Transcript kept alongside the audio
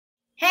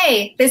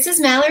Hey, this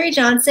is Mallory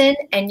Johnson,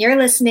 and you're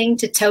listening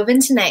to Tobin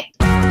Tonight.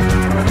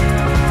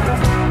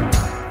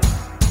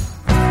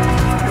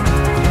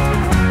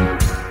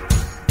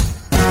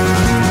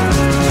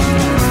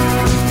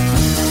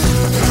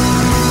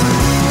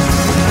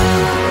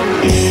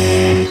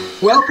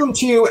 Welcome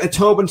to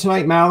Tobin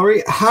Tonight,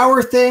 Mallory. How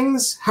are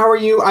things? How are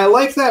you? I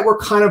like that we're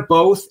kind of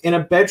both in a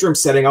bedroom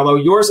setting, although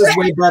yours is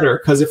way better,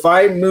 because if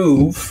I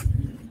move,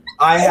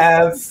 I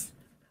have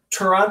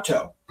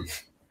Toronto.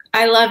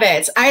 I love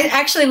it. I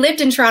actually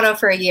lived in Toronto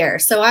for a year,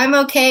 so I'm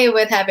okay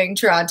with having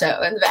Toronto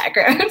in the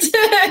background.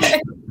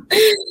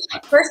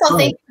 First of all,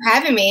 thank you for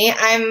having me.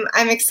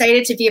 I'm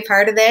excited to be a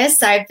part of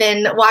this. I've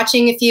been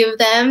watching a few of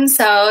them,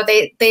 so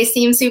they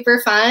seem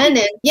super fun.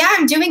 And yeah,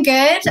 I'm doing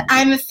good.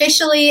 I'm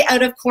officially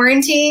out of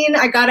quarantine.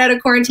 I got out of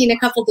quarantine a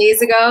couple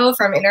days ago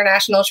from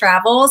international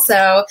travel,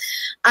 so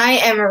I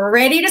am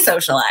ready to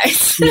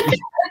socialize.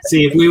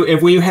 See,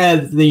 if we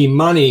had the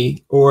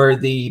money or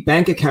the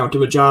bank account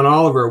of a John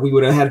Oliver, we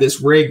would have had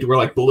this rigged where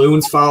like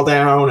balloons fall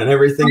down and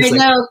everything. I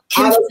know.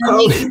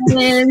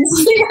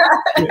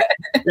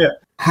 Yeah.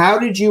 How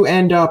did you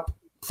end up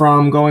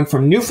from going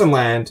from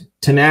Newfoundland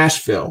to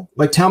Nashville?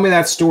 Like, tell me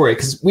that story,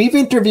 because we've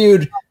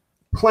interviewed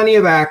plenty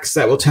of acts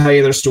that will tell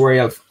you their story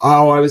of,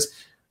 I was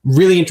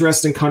really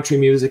interested in country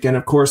music, and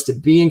of course, to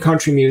be in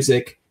country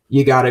music,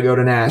 you got to go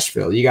to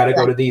Nashville. You got to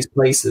go to these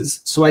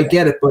places. So I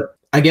get it, but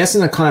I guess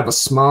in a kind of a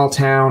small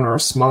town or a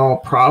small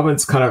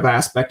province kind of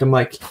aspect, I'm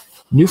like,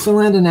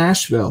 Newfoundland and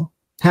Nashville.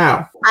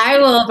 How? I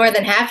will more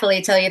than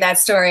happily tell you that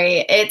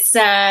story. It's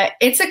a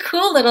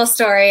cool little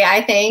story,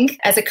 I think.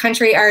 As a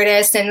country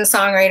artist and a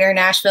songwriter,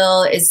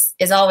 Nashville is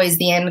always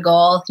the end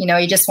goal. You know,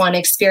 you just want to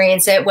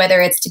experience it,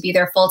 whether it's to be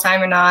there full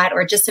time or not,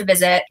 or just to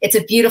visit. It's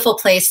a beautiful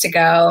place to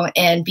go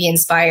and be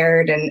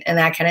inspired and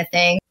that kind of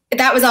thing.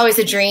 That was always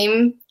a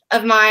dream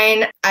of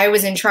mine. I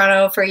was in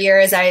Toronto for a year,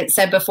 as I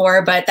said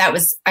before, but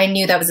I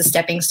knew that was a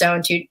stepping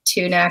stone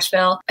to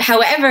Nashville.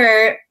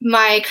 However,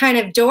 my kind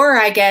of door,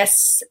 I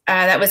guess,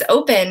 that was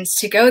opened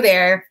to go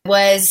there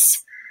was,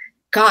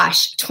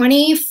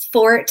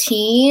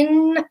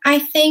 2014, I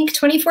think,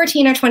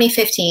 2014 or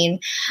 2015.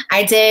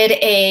 I did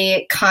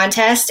a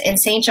contest in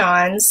St.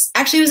 John's.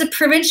 Actually,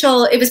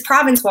 it was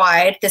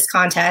province-wide, this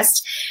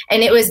contest,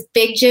 and it was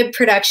Big Jib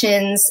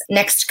Productions'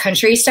 Next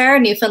Country Star,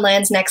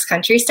 Newfoundland's Next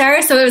Country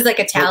Star. So it was like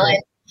a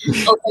talent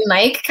open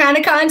mic kind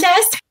of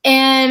contest.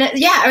 And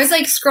yeah, I was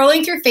like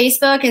scrolling through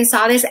Facebook and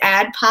saw this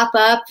ad pop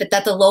up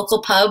that the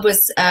local pub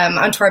was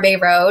on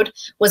Torbay Road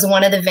was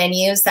one of the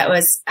venues that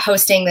was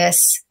hosting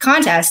this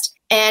contest.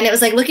 And it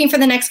was like looking for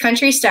the next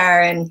country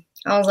star. And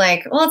I was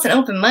like, well, it's an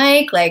open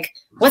mic. Like,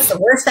 what's the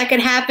worst that could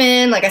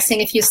happen? Like, I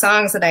sing a few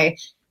songs that I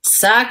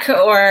suck,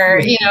 or,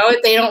 you know,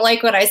 they don't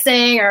like what I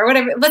sing or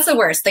whatever. What's the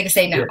worst? They can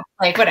say no,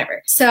 like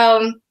whatever.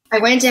 So I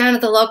went down to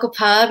the local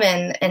pub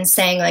and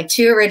sang like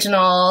 2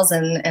 originals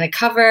and a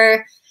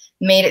cover,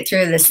 made it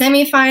through the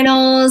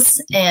semifinals,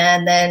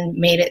 and then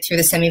made it through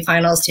the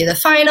semifinals to the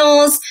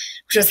finals,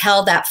 which was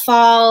held that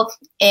fall.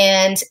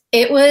 And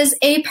it was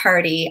a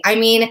party. I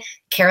mean,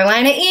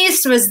 Carolina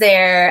East was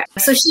there.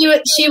 So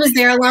she was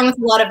there along with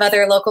a lot of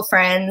other local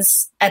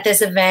friends at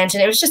this event.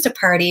 And it was just a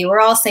party. We're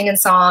all singing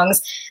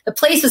songs. The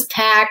place was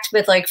packed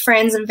with like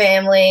friends and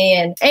family.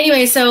 And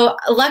anyway, so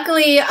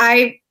luckily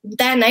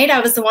that night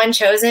I was the one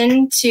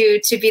chosen to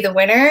be the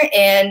winner.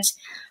 And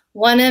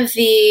one of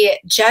the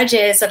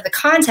judges of the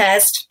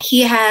contest,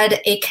 he had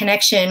a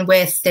connection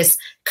with this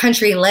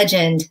country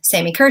legend,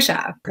 Sammy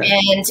Kershaw. Okay.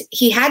 And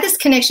he had this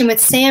connection with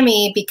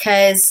Sammy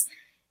because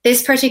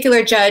this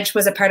particular judge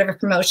was a part of a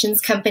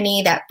promotions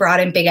company that brought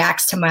in big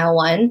acts to Mile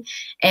One.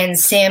 And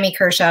Sammy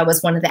Kershaw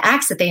was one of the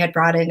acts that they had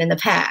brought in the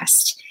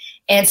past.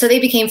 And so they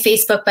became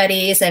Facebook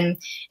buddies. And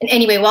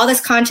anyway, while this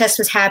contest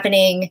was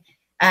happening,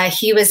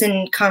 he was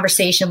in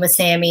conversation with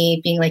Sammy,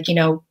 being like, you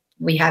know,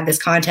 we have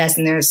this contest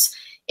and there's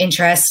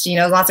interest, you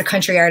know, lots of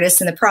country artists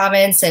in the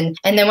province. And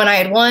then when I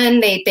had won,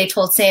 they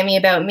told Sammy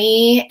about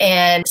me,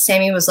 and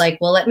Sammy was like,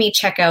 well, let me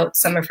check out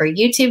some of her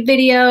YouTube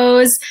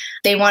videos.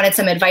 They wanted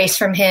some advice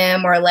from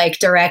him or like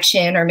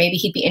direction, or maybe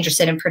he'd be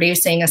interested in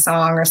producing a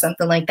song or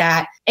something like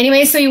that.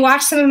 Anyway, so he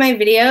watched some of my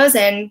videos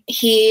and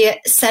he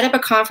set up a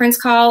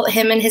conference call,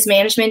 him and his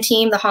management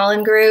team, the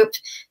Holland Group,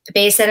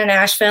 based out of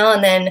Nashville,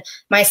 and then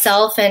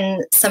myself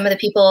and some of the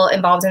people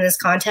involved in this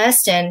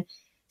contest. And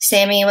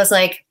Sammy was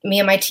like, me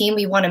and my team,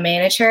 we want to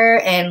manage her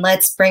and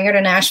let's bring her to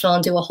Nashville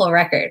and do a whole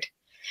record.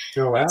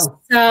 Oh, wow.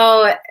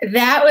 So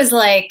that was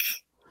like,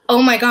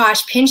 oh my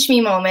gosh, pinch me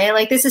moment.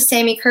 Like, this is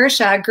Sammy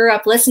Kershaw. Grew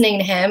up listening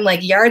to him,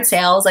 like Yard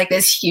Sales, like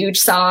this huge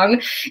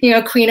song, you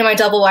know, Queen of My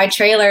Double Wide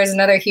Trailer is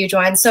another huge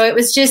one. So it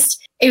was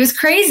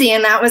crazy.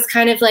 And that was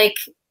kind of like,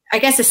 I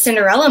guess, a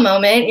Cinderella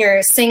moment.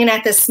 You're singing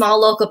at this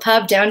small local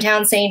pub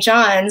downtown St.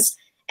 John's.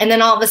 And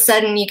then all of a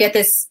sudden you get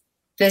this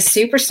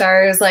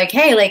superstar is like,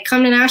 hey, like,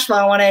 come to Nashville.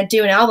 I want to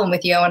do an album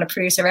with you. I want to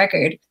produce a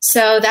record.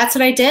 So that's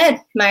what I did.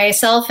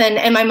 Myself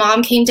and my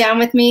mom came down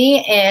with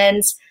me,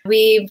 and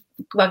we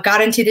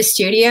got into the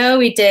studio.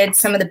 We did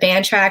some of the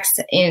band tracks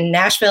in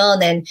Nashville,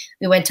 and then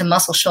we went to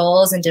Muscle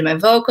Shoals and did my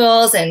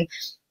vocals. And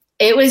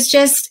it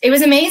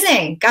was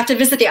amazing. Got to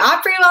visit the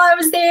Opry while I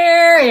was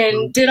there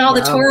and did all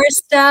the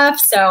tourist stuff.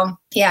 So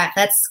yeah,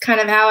 that's kind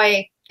of how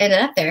I ended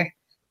up there.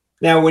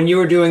 Now, when you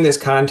were doing this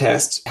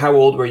contest, how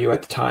old were you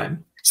at the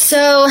time?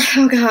 So,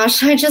 oh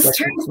gosh, I just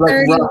turned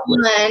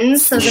 31.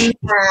 So the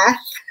math,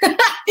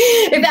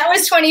 if that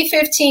was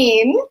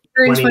 2015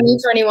 or in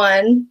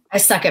 2021, I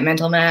suck at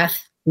mental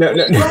math. No.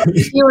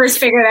 Viewers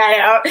figure that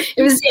out.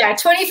 It was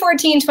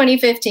 2014,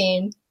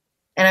 2015.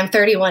 And I'm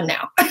 31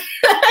 now.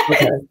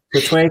 Okay.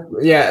 So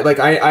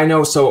I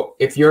know. So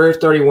if you're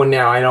 31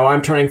 now, I know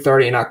I'm turning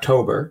 30 in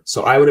October.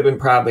 So I would have been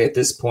probably at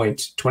this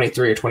point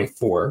 23 or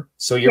 24.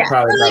 So you're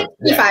probably like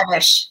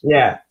 25-ish.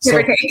 Yeah. So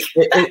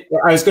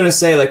I was going to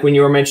say, like, when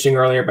you were mentioning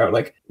earlier about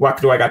like,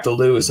 what do I got to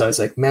lose? I was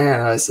like,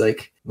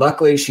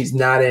 luckily she's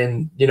not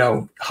in,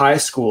 high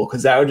school,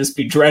 because that would just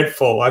be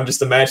dreadful. I'm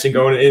just imagining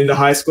going into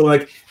high school.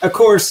 Like, of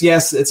course,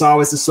 yes, it's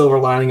always the silver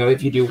lining of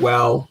if you do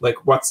well, like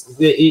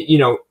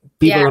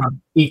people are going to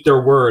eat their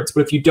words.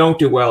 But if you don't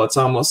do well, it's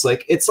almost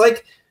like,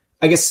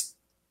 I guess,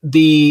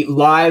 the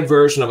live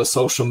version of a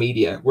social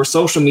media, where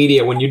social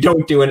media, when you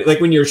don't do it, like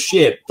when you're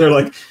shit, they're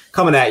like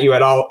coming at you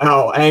at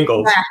all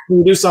angles. Yeah. When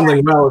you do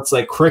something well, it's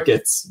like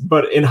crickets.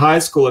 But in high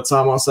school, it's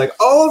almost like,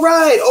 all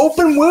right,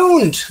 open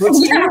wound. Let's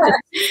do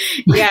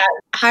it. Yeah,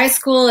 high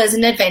school is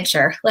an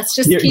adventure. Let's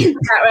just keep it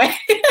that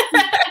way.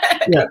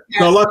 Yeah.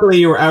 So luckily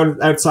you were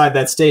outside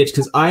that stage,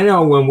 because I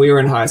know when we were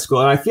in high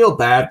school, and I feel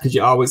bad because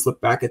you always look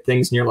back at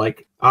things and you're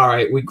like, all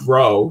right, we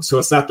grow. So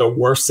it's not the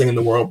worst thing in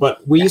the world.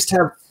 But we used to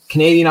have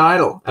Canadian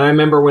Idol. And I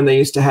remember when they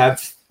used to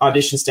have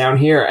auditions down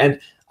here, and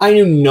I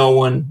knew no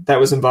one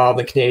that was involved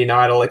in Canadian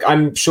Idol. Like,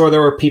 I'm sure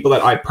there were people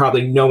that I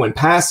probably know in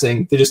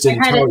passing. They just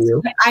didn't tell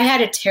you. I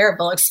had a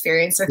terrible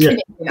experience with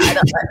Canadian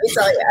Idol, let me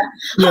tell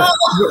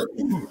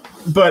you.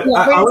 But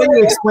I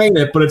wouldn't explain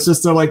it, but it's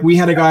just like, we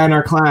had a guy in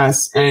our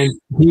class and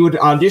he would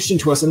audition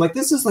to us, and like,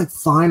 this is like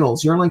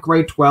finals. You're in like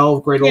grade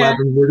 12, grade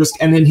 11. We're just,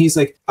 and then he's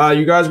like,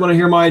 you guys want to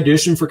hear my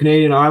audition for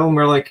Canadian Idol? And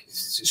we're like,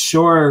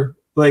 sure.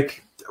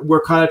 Like,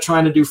 we're kind of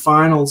trying to do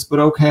finals, but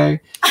okay.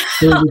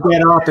 So we would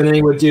get up and then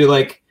he would do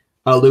like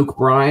a Luke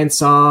Bryan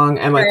song.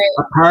 And like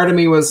a part of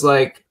me was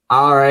like,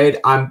 all right,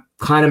 I'm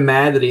kind of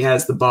mad that he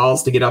has the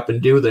balls to get up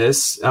and do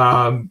this,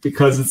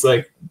 because it's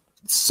like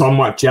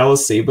somewhat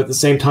jealousy. But at the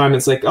same time,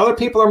 it's like other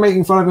people are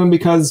making fun of him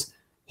because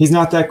he's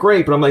not that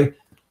great. But I'm like,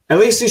 at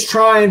least he's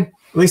trying.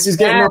 At least he's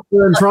getting up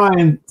there and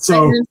trying.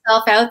 So putting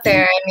himself out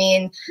there. I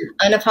mean,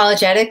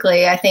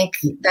 unapologetically, I think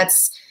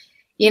that's,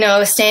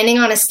 standing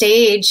on a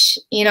stage,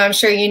 I'm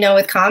sure,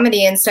 with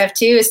comedy and stuff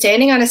too,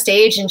 standing on a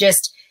stage and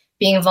just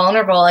being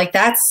vulnerable, like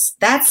that's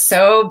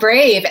so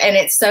brave, and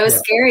it's so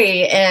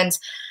scary. And,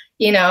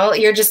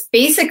 you're just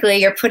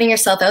basically, you're putting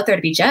yourself out there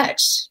to be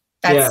judged.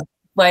 That's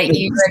what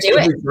you are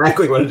doing. That's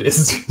exactly what it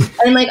is.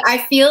 And like, I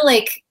feel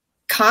like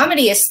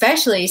comedy,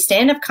 especially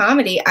stand-up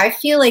comedy, I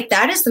feel like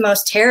that is the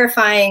most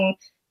terrifying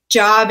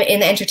job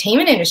in the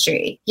entertainment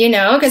industry,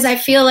 because I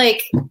feel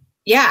like,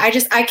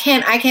 I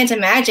can't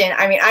imagine.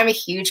 I mean, I'm a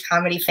huge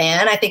comedy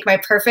fan. I think my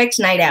perfect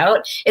night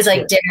out is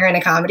like dinner and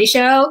a comedy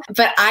show,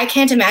 but I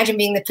can't imagine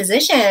being the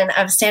position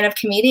of a stand-up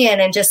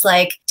comedian and just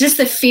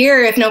the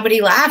fear if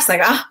nobody laughs, like,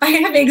 oh, I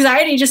have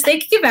anxiety just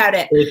thinking about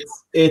it.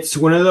 It's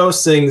one of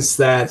those things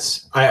that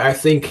I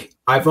think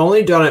I've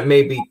only done it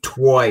maybe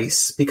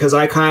twice, because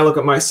I kind of look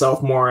at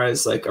myself more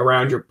as like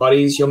around your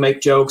buddies, you'll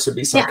make jokes or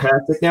be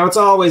sarcastic. Yeah. Now it's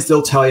always,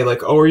 they'll tell you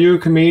like, oh, are you a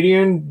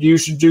comedian? You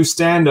should do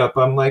stand-up.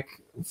 I'm like,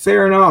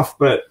 fair enough,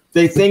 but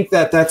they think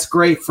that that's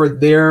great for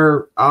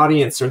their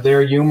audience or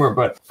their humor.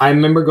 But I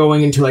remember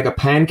going into like a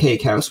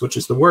pancake house, which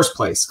is the worst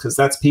place, because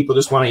that's people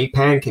just want to eat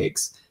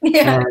pancakes.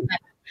 Yeah. And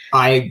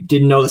I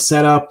didn't know the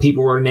setup.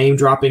 People were name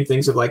dropping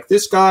things of like,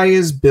 this guy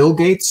is Bill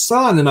Gates'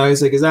 son. And I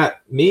was like, is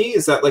that me?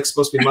 Is that like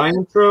supposed to be my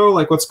intro?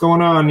 Like, what's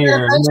going on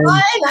here? That's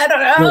fine. I don't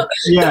know.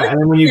 And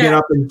then when you get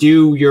up and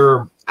do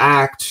your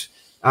act,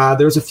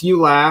 there's a few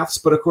laughs,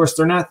 but of course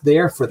they're not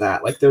there for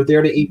that. Like, they're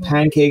there to eat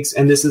pancakes,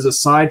 and this is a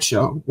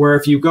sideshow where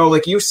if you go,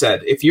 like you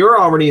said, if you're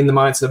already in the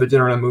mindset of a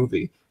dinner and a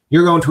movie,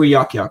 you're going to a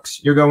Yuck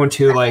Yucks. You're going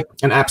to like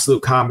an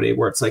absolute comedy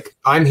where it's like,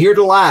 I'm here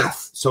to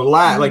laugh. So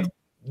like,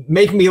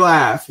 make me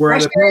laugh. Where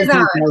the pancake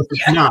house,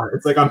 it's not.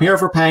 It's like, I'm here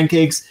for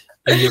pancakes,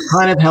 and you're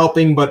kind of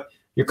helping, but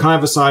you're kind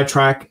of a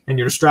sidetrack, and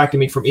you're distracting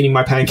me from eating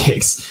my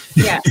pancakes.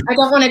 Yeah, I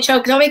don't want to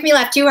choke. Don't make me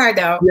laugh too hard,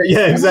 though.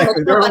 Yeah,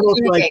 exactly. They're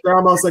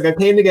almost like, I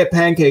came to get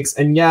pancakes,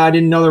 and I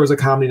didn't know there was a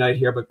comedy night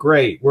here, but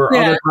great. Where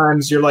other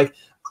times you're like,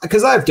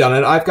 because I've done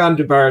it. I've gone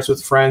to bars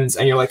with friends,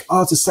 and you're like,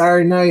 oh, it's a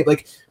Saturday night.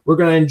 Like, we're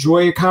going to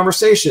enjoy a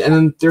conversation. And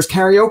then there's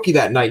karaoke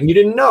that night, and you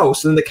didn't know.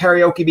 So then the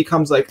karaoke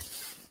becomes like,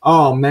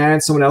 oh, man,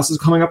 someone else is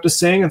coming up to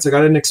sing. It's like,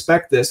 I didn't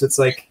expect this. It's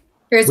like,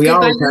 here's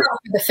Goodbye Girl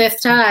for the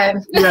 5th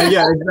time.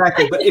 Yeah,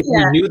 exactly. But if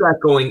you knew that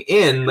going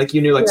in, like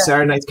you knew like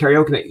Saturday night's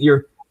karaoke night,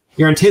 you're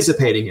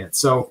anticipating it.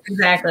 So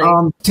exactly.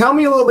 Tell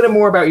me a little bit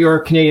more about your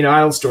Canadian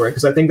Idol story,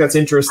 because I think that's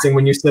interesting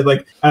when you said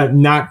like a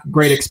not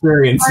great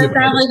experience. I'm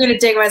probably going to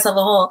dig myself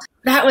a hole.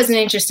 That was an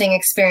interesting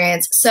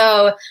experience.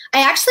 So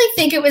I actually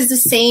think it was the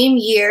same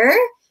year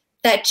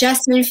that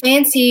Justin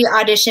Fancy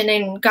auditioned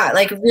and got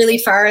like really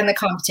far in the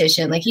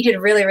competition. Like he did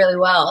really, really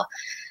well.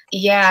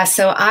 Yeah,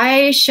 so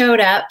I showed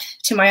up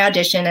to my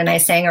audition and I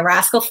sang a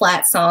Rascal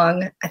Flatts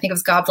song. I think it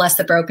was God Bless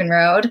the Broken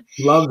Road.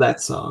 Love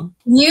that song.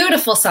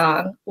 Beautiful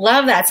song.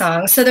 Love that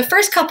song. So the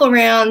first couple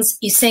rounds,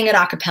 you sing it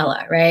a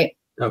cappella, right?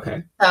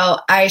 Okay. So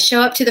I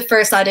show up to the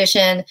first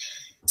audition,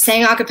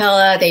 sang a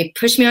cappella. They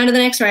pushed me on to the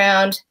next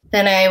round.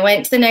 Then I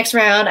went to the next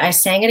round. I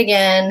sang it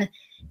again.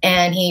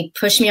 And he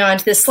pushed me on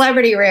to the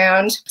celebrity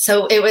round.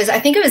 So I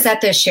think it was at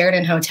the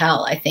Sheraton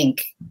Hotel, I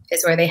think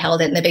is where they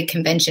held it, in the big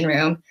convention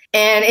room.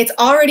 And it's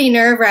already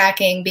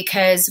nerve-wracking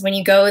because when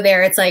you go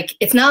there, it's like,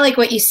 it's not like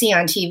what you see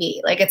on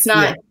TV. Like it's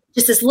not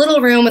just this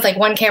little room with like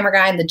one camera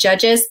guy and the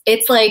judges.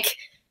 It's like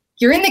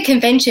you're in the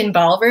convention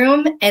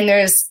ballroom and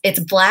it's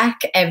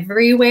black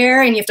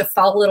everywhere and you have to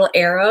follow little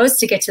arrows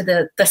to get to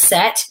the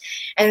set.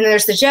 And then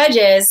there's the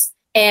judges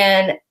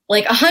and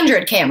like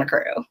 100 camera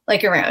crew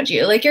like around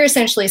you. Like you're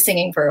essentially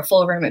singing for a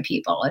full room of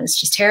people and it's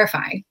just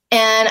terrifying.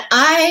 And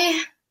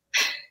I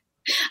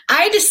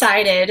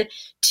decided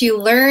to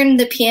learn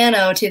the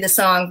piano to the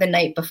song the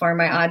night before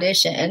my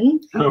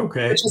audition,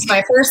 okay, which was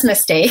my first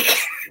mistake.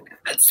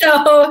 So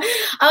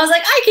I was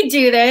like, I could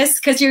do this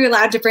because you're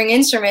allowed to bring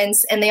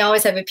instruments and they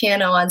always have a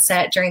piano on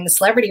set during the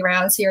celebrity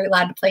round. So you're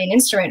allowed to play an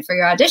instrument for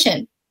your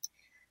audition.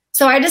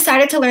 So I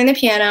decided to learn the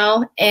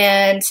piano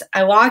and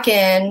I walk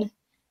in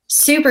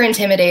super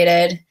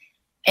intimidated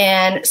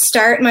and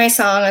start my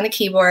song on the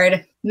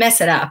keyboard,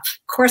 mess it up.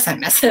 Of course I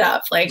mess it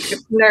up. Like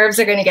nerves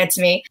are going to get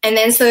to me. And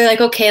then so they're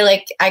like, okay,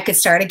 like I could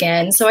start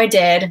again. So I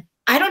did.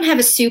 I don't have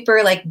a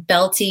super like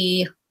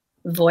belty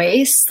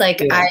voice.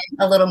 Like I'm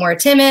a little more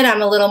timid.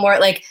 I'm a little more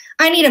like,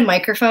 I need a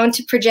microphone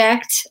to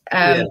project.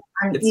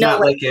 It's not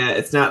like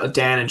it's not a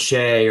Dan and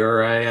Shay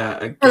or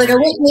like a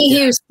Whitney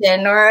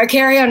Houston or a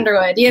Carrie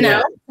Underwood, you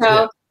know?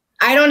 So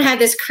I don't have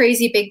this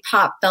crazy big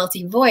pop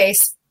belty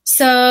voice.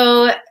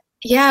 So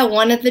yeah,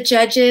 one of the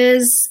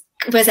judges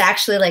was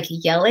actually like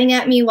yelling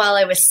at me while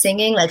I was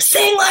singing, like,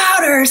 sing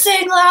louder,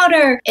 sing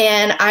louder.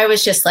 And I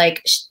was just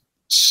like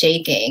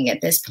shaking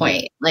at this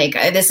point. Like,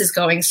 this is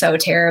going so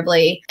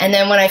terribly. And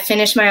then when I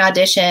finished my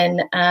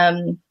audition,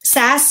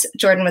 Sass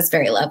Jordan was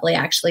very lovely,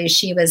 actually.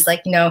 She was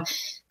like, you know,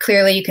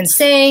 clearly you can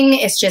sing.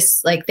 It's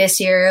just like this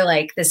year,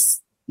 like this,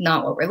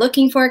 not what we're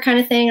looking for kind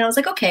of thing. And I was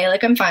like, okay,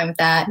 like I'm fine with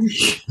that.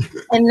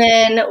 And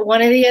then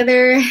one of the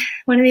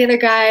other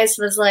guys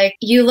was like,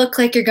 you look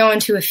like you're going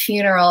to a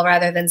funeral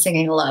rather than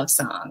singing a love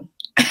song.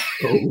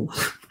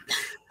 Oh.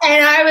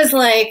 And I was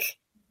like,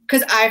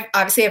 because I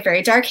obviously have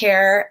very dark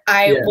hair.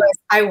 I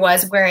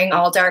was wearing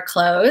all dark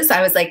clothes.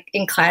 I was like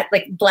in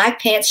like black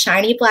pants,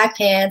 shiny black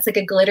pants, like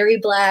a glittery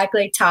black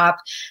like top.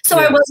 So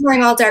I was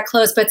wearing all dark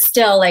clothes, but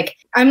still like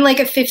I'm like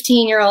a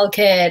 15-year-old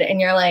kid and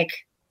you're like,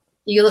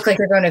 you look like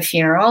you're going to a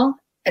funeral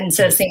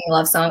instead of singing a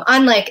love song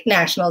on like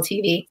national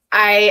TV.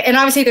 And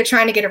obviously they're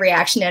trying to get a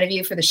reaction out of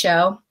you for the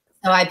show.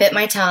 So I bit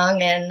my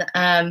tongue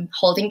and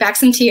holding back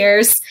some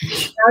tears.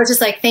 I was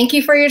just like, thank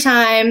you for your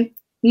time.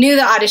 Knew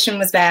the audition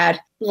was bad.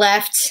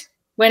 Left,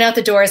 went out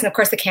the doors. And of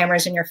course the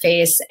camera's in your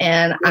face.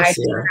 And I just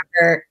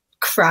remember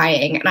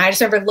crying. And I just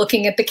remember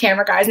looking at the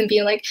camera guys and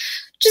being like,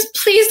 just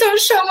please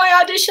don't show my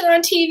audition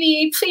on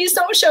TV. Please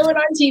don't show it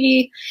on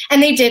TV.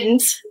 And they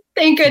didn't.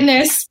 Thank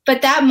goodness.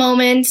 But that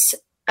moment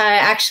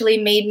actually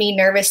made me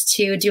nervous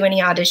to do any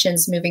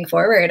auditions moving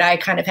forward. I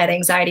kind of had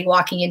anxiety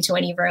walking into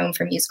any room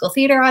for musical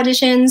theater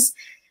auditions,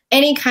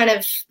 any kind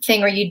of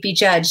thing where you'd be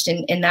judged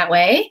in that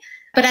way.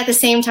 But at the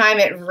same time,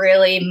 it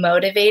really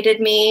motivated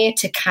me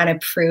to kind of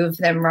prove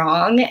them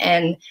wrong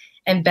and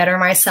better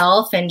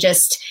myself. And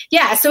just,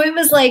 so it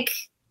was like,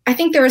 I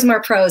think there was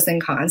more pros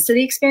than cons to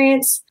the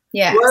experience.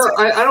 Yeah. Well,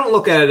 I don't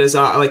look at it as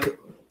like,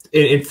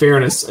 in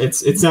fairness,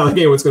 it's not like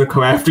anyone's going to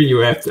come after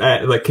you at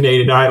like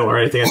Canadian Idol or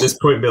anything at this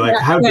point and be like,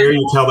 how dare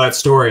you tell that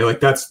story? Like,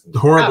 that's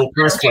horrible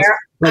press.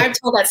 Like, I've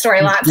told that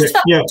story lots.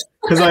 Yeah,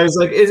 because I was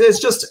like, it's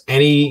just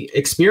any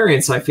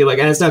experience, I feel like.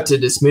 And it's not to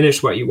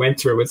diminish what you went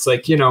through. It's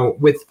like, you know,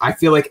 I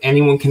feel like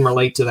anyone can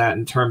relate to that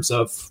in terms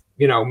of,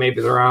 you know,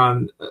 maybe they're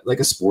on like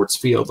a sports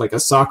field, like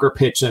a soccer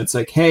pitch, and it's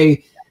like,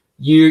 hey,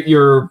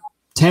 you're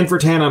 10 for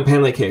 10 on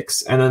penalty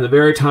kicks. And then the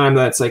very time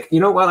that's like,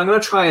 you know what, I'm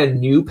going to try a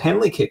new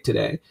penalty kick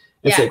today.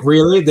 It's like,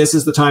 really? This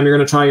is the time you're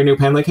going to try your new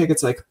penalty kick?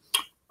 It's like,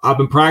 I've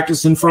been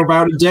practicing for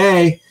about a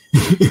day.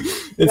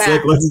 It's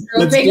like, let's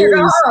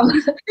do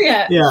this.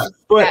 Yeah.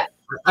 But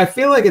I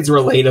feel like it's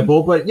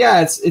relatable. But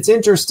yeah, it's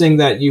interesting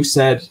that you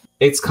said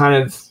it's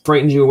kind of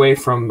frightened you away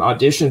from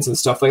auditions and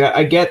stuff. Like,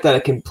 I get that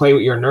it can play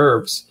with your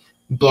nerves,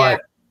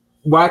 but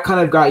what kind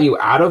of got you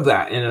out of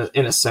that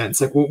in a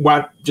sense? Like,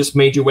 what just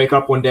made you wake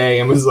up one day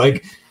and was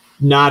like,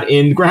 not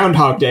in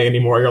Groundhog Day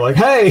anymore? You're like,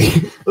 hey,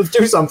 let's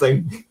do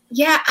something.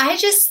 Yeah, I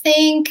just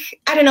think,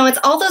 I don't know, it's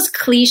all those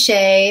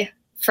cliche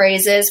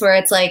phrases where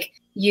it's like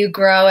you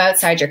grow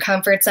outside your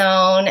comfort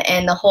zone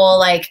and the whole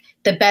like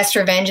the best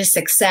revenge is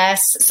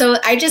success. So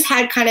I just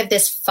had kind of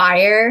this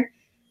fire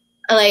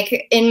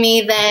like in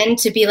me then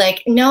to be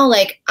like, no,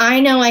 like I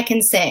know I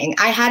can sing.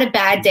 I had a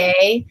bad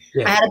day.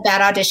 I had a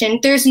bad audition.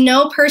 There's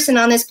no person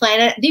on this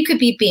planet. You could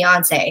be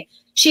Beyonce.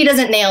 She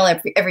doesn't nail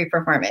every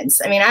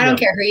performance. I mean, I don't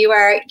care who you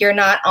are. You're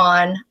not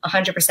on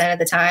 100% of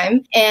the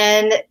time.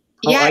 And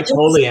I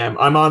totally am.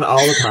 I'm on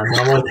all the time.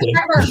 I'm only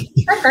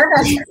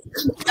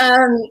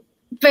kidding.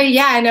 But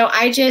yeah, no,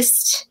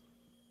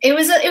 it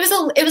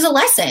was a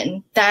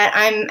lesson that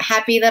I'm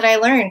happy that I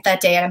learned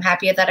that day, and I'm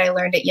happy that I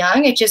learned it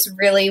young. It just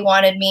really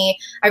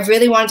I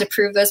really wanted to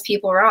prove those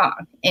people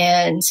wrong.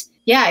 And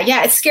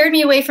yeah, it scared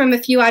me away from a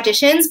few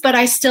auditions, but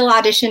I still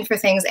auditioned for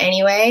things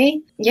anyway.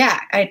 Yeah,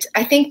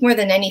 I think more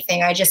than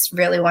anything, I just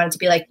really wanted to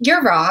be like,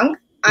 you're wrong.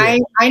 Yeah.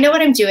 I know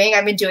what I'm doing.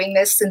 I've been doing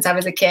this since I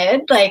was a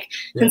kid,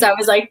 since I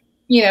was 10.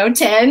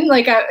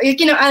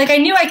 I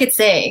knew I could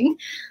sing,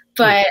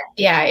 but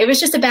yeah, it was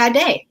just a bad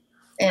day.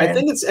 And I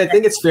think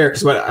it's fair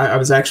because what I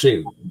was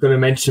actually going to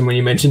mention when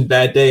you mentioned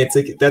bad day, it's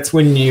like that's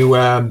when you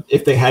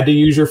if they had to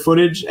use your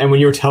footage and when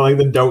you were telling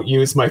them don't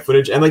use my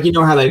footage and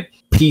how they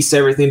piece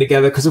everything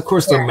together because of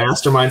course they're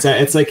masterminds.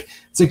 It's like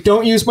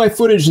don't use my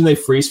footage and they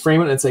freeze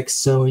frame it. And it's like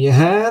so you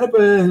had a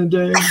bad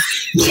day.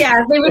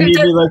 Yeah, they would.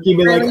 You'd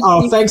be like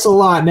oh thanks a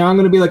lot. Now I'm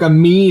going to be like a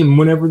meme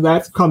whenever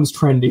that comes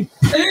trendy.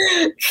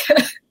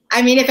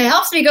 I mean, if it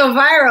helps me go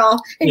viral,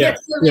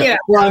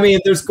 Well, I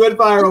mean, there's good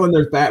viral and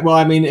there's bad. Well,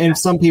 I mean, in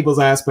some people's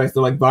aspects,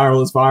 they're like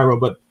viral is viral,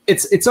 but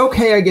it's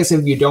okay, I guess,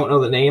 if you don't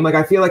know the name. Like,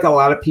 I feel like a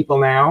lot of people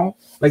now,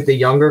 like the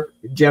younger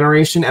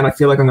generation, and I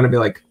feel like I'm going to be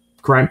like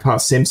Grandpa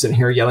Simpson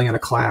here yelling at a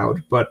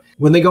cloud. But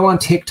when they go on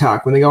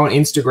TikTok, when they go on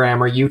Instagram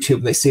or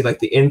YouTube, they see like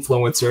the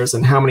influencers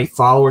and how many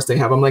followers they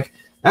have. I'm like,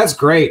 that's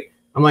great.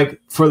 I'm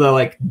like, for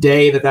the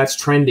day that's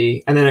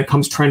trendy, and then it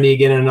comes trendy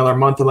again in another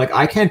month. I'm like,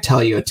 I can't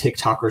tell you a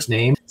TikToker's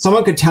name.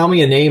 Someone could tell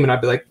me a name and I'd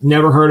be like,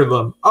 never heard of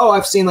them. Oh,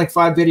 I've seen 5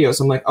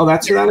 videos. I'm like, oh,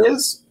 that's who that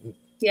is?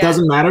 Yeah.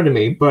 Doesn't matter to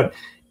me. But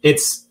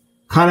it's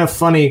kind of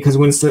funny because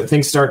when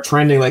things start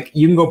trending,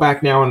 you can go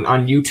back now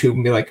on YouTube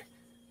and be like,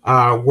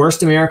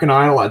 worst American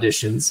Idol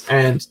auditions.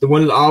 And the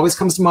one that always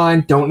comes to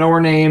mind, don't know her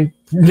name,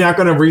 not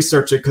going to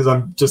research it because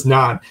I'm just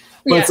not.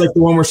 But it's the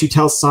one where she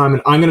tells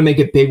Simon, I'm going to make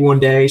it big one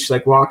day. She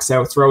walks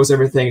out, throws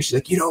everything. She's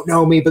like, you don't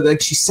know me,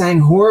 but she sang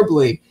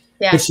horribly.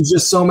 Yeah. But she's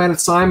just so mad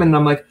at Simon. And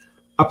I'm like,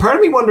 a part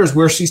of me wonders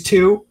where she's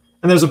to.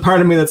 And there's a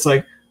part of me that's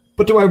like,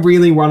 but do I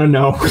really want to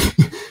know?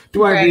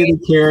 Do I really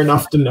care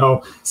enough to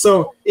know?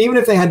 So even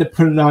if they had to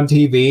put it on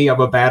TV of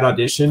a bad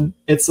audition,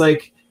 it's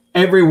like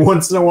every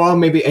once in a while,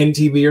 maybe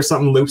NTV or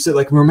something loops it.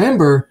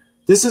 Remember,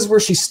 this is where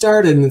she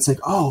started. And it's like,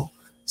 oh,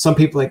 some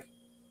people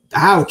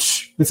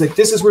ouch. It's like,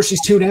 this is where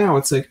she's to now.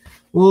 It's like,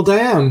 well,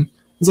 damn.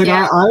 It's like,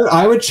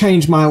 I would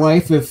change my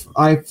life if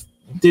I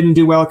didn't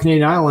do well at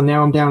Canadian Idol and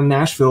now I'm down in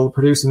Nashville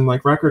producing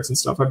records and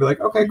stuff. I'd be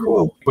like, okay,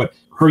 cool. But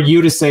for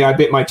you to say I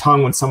bit my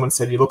tongue when someone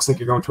said, you looks like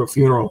you're going to a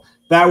funeral,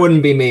 that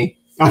wouldn't be me.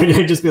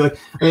 I'd just be like,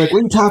 what are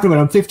you talking about?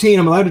 I'm 15.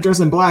 I'm allowed to dress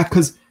in black.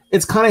 Because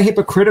it's kind of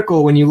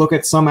hypocritical when you look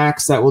at some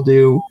acts that will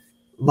do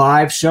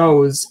live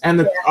shows and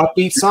the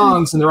upbeat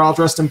songs and they're all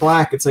dressed in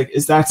black. It's like,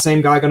 is that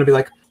same guy going to be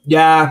like,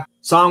 yeah,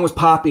 song was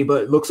poppy,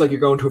 but it looks like you're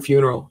going to a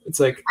funeral? It's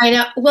like, I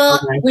know. Well,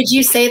 okay. Would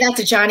you say that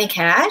to Johnny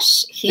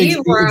Cash? He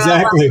wore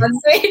exactly on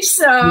stage,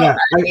 so yeah.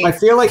 I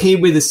feel like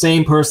he'd be the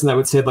same person that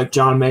would say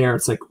John Mayer.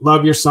 It's like,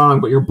 love your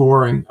song, but you're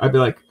boring. I'd be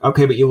like,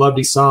 okay, but you loved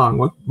his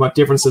song. What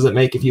difference does it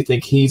make if you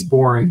think he's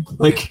boring?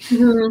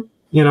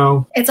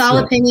 It's all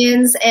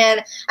opinions.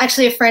 And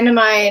actually, a friend of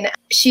mine,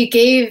 she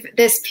gave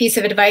this piece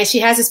of advice. She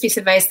has this piece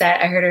of advice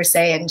that I heard her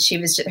say, and she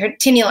was her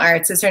Tennille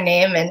Arts is her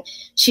name, and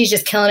she's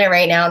just killing it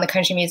right now in the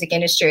country music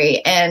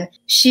industry. And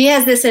she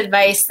has this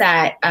advice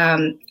that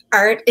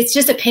art, it's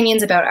just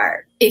opinions about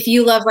art. If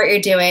you love what you're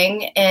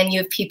doing and you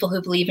have people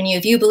who believe in you,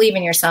 if you believe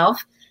in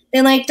yourself,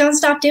 then don't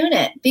stop doing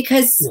it,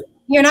 because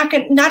you're not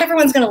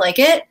everyone's going to like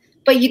it,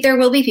 but there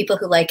will be people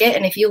who like it.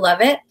 And if you love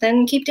it,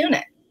 then keep doing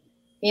it.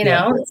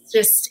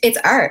 It's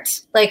art.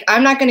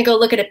 I'm not going to go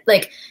look at it.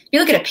 If you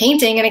look at a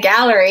painting in a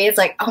gallery, it's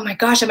like, oh my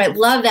gosh, I might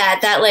love that.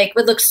 That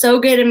would look so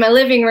good in my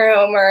living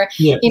room, or,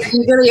 you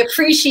really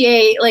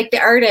appreciate the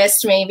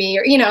artist maybe,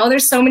 or,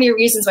 there's so many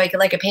reasons why you could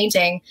like a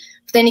painting,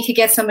 but then you could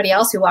get somebody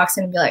else who walks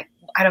in and be like,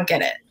 I don't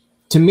get it.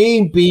 To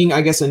me, being,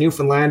 I guess, a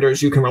Newfoundlander,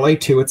 as you can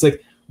relate to, it's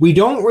like, we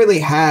don't really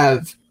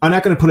have, I'm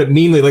not going to put it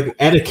meanly,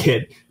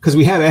 etiquette, because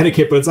we have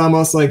etiquette, but it's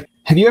almost like,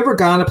 have you ever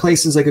gone to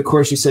places of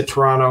course you said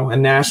Toronto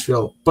and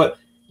Nashville, but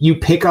you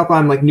pick up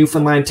on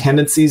Newfoundland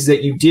tendencies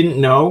that you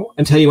didn't know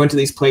until you went to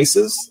these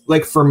places?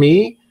 For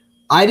me,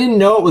 I didn't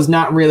know it was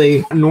not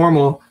really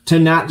normal to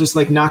not just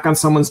knock on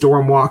someone's door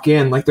and walk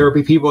in. There would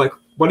be people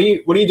what are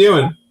you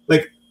doing?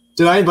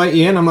 Did I invite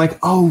you in? I'm like,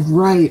 oh,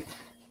 right.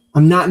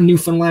 I'm not in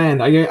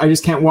Newfoundland. I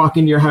just can't walk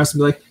into your house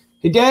and be like,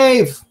 hey,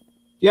 Dave,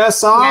 you got a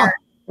saw? Yeah.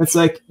 It's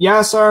like,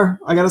 yeah, sir,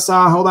 I got a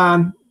saw. Hold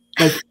on.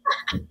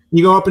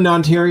 You go up into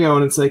Ontario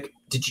and it's like,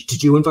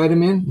 did you invite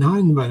him in? No, I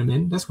didn't invite him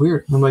in. That's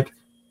weird. And I'm like,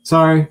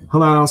 sorry,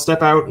 hold on, I'll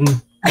step out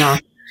and yeah.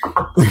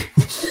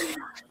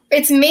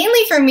 It's mainly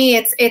for me,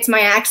 it's my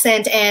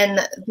accent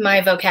and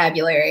my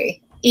vocabulary.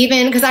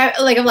 even because I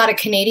like a lot of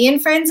Canadian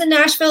friends in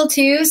Nashville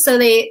too, so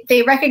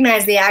they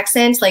recognize the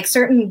accent. Like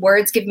certain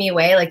words give me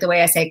away, like the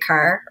way I say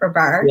car or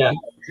bar,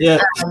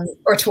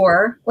 or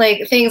tour,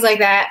 like things like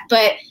that.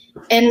 But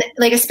and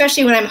like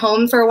especially when I'm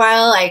home for a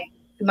while, like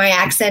my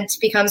accent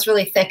becomes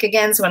really thick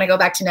again. So when I go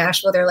back to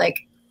Nashville, they're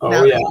like,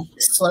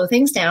 slow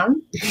things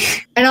down,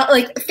 and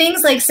like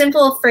things like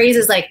simple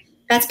phrases like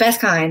 "that's best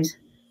kind"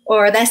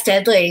 or "that's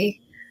deadly."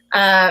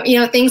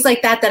 Things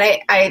like that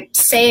I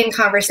say in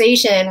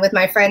conversation with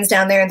my friends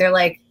down there, and they're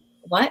like,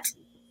 "What?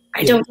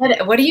 I don't get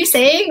it. What are you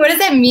saying? What does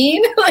that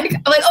mean?" like,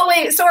 I'm like, "Oh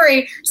wait,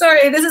 sorry,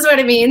 this is what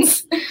it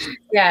means."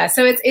 Yeah,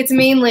 so it's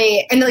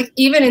mainly, and like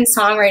even in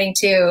songwriting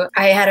too.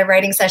 I had a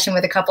writing session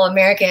with a couple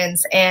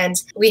Americans, and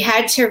we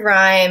had to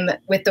rhyme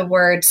with the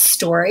word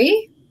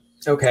 "story."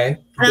 Okay,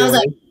 and I was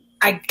like,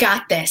 "I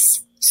got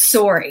this.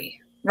 Sorry."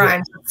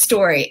 Rhymes with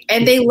story.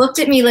 And they looked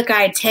at me like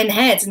I had 10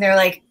 heads, and they're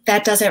like,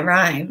 "That doesn't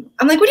rhyme."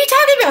 I'm like, "What are you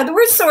talking about? The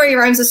word sorry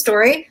rhymes with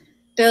story."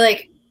 They're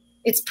like,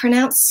 "It's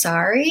pronounced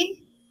sorry."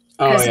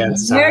 Oh, yeah.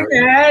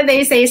 America,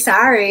 they say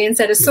sorry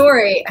instead of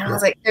sorry. And I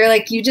was like, they're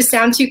like, "You just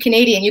sound too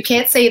Canadian. You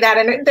can't say that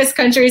in this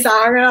country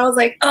song." And I was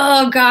like,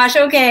 "Oh gosh,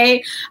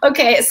 okay.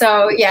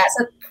 So yeah,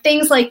 so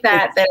things like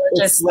that are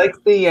just it's like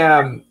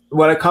the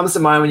what comes to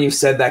mind when you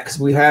said that, because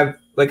we have,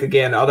 like,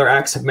 again, other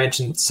acts have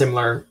mentioned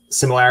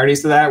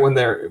similarities to that when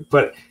they're,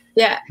 but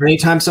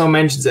anytime someone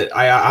mentions it,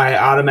 I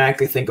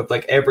automatically think of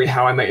like every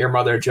How I Met Your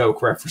Mother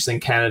joke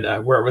referencing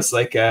Canada, where it was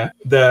like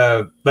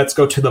the "let's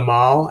go to the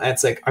mall," and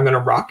it's like, "I'm gonna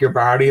rock your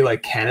body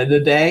like Canada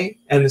Day,"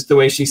 and it's the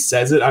way she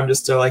says it, I'm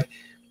just still like,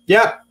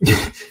 yeah,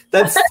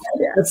 that's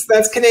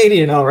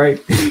Canadian, all right.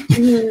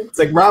 Mm-hmm. It's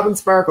like Robin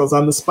Sparkles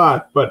on the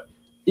spot. But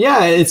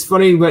yeah, it's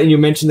funny when you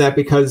mentioned that,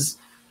 because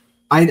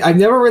I've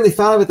never really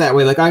thought of it that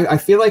way. Like, I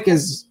feel like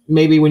as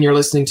maybe when you're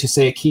listening to,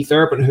 say, Keith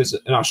Urban, who's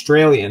an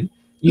Australian,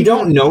 you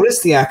don't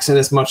notice the accent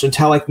as much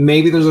until like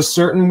maybe there's a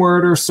certain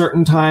word or a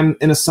certain time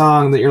in a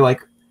song that you're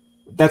like,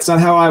 that's not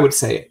how I would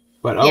say it.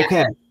 But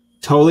okay,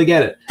 totally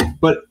get it.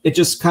 But it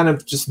just kind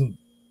of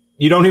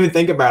you don't even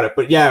think about it.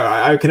 But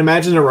yeah, I can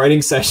imagine a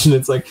writing session.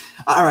 It's like,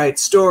 all right,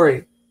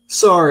 story,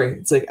 sorry.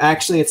 It's like,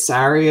 actually, it's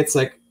sorry. It's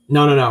like,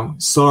 no,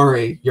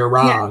 sorry, you're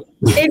wrong.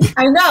 Yeah.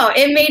 I know.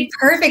 It made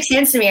perfect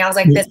sense to me. I was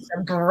like, this is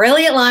a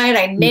brilliant line.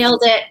 I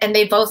nailed it. And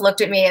they both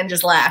looked at me and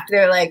just laughed.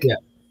 They're like,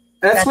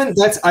 That's when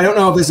I don't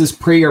know if this is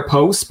pre or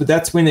post, but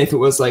that's when, if it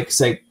was like,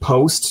 say,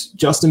 post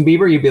Justin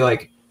Bieber, you'd be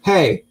like,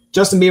 hey,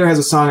 Justin Bieber has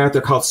a song out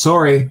there called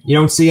Sorry. You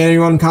don't see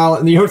anyone call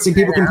it. You don't see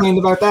people complain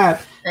about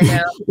that. I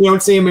know. You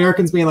don't see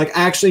Americans being like,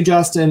 actually,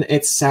 Justin,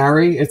 it's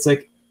sorry. It's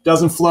like,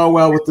 doesn't flow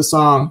well with the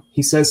song.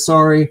 He says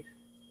sorry.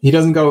 He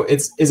doesn't go,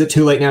 is it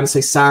too late now to say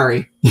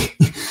sorry?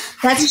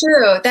 That's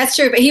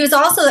true. But he was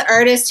also the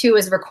artist who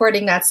was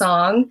recording that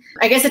song.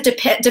 I guess it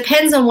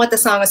depends on what the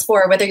song is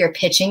for, whether you're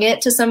pitching it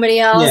to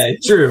somebody else. Yeah,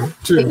 true.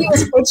 If he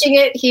was pitching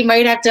it, he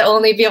might have to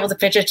only be able to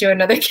pitch it to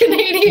another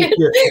Canadian.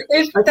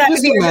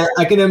 Yeah.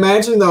 I can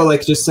imagine, though,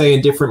 like, just say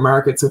in different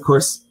markets, of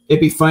course, it'd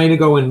be funny to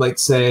go in, like,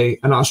 say,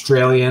 an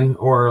Australian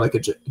or like a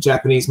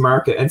Japanese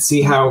market and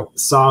see how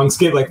songs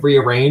get like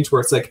rearranged,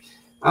 where it's like,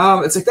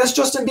 that's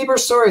Justin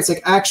Bieber's Sorry. It's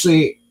like,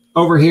 actually,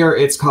 over here,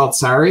 it's called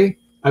Sorry.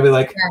 I'd be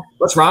like,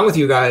 what's wrong with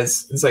you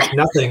guys? It's like,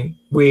 nothing.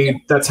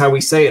 That's how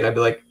we say it. I'd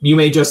be like, you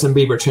made Justin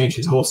Bieber change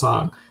his whole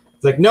song.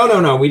 It's like,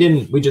 no, we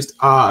didn't. We just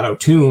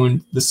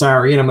auto-tuned the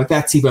sorry. And I'm like,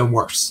 that's even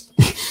worse.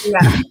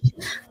 Yeah.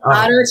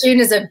 Auto-tune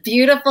is a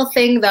beautiful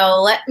thing,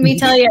 though. Let me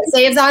tell you, it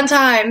saves on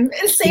time.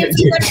 It saves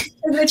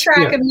the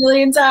track a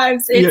million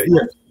times.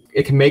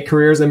 It can make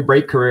careers and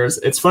break careers.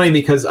 It's funny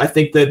because I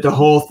think that the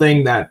whole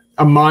thing, that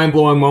a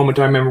mind-blowing moment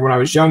I remember when I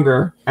was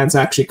younger, and it's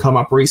actually come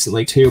up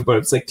recently too, but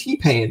it's like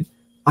T-Pain.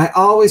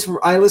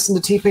 I listened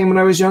to T-Pain when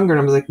I was younger,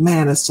 and I was like,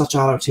 man, that's such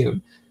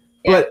auto-tune.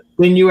 Yeah. But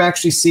then you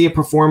actually see a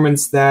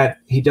performance that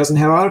he doesn't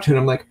have auto-tune.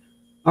 I'm like,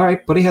 all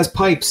right, but he has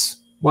pipes.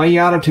 Why are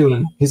you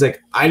auto-tuning? He's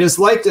like, I just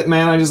liked it,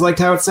 man. I just liked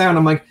how it sounded.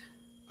 I'm like,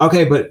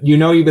 okay, but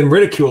you've been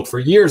ridiculed for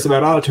years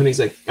about auto-tune. He's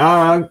like,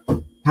 how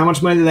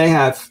much money do they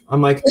have?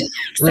 I'm like,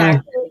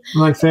 exactly.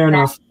 I'm like, fair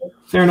enough.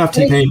 Fair enough,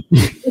 T-Pain.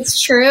 It's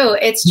true.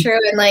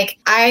 And like,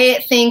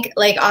 I think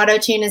like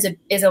auto-tune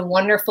is a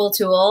wonderful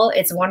tool.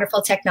 It's a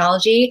wonderful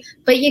technology,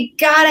 but you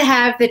gotta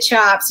have the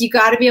chops. You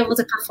gotta be able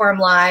to perform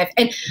live.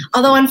 And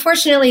although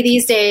unfortunately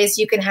these days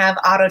you can have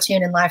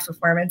auto-tune in live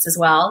performance as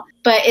well.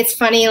 But it's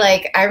funny,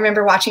 like I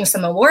remember watching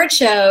some award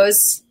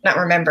shows,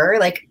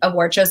 like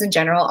award shows in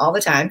general all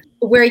the time,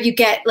 where you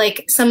get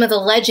like some of the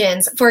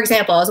legends. For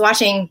example, I was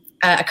watching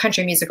a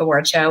country music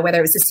award show, whether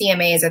it was the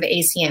CMAs or the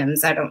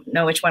ACMs. I don't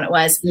know which one it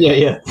was.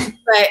 Yeah.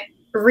 But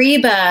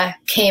Reba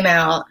came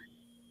out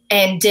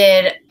and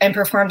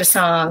performed a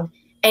song,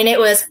 and it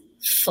was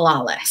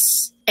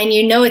flawless. And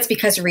it's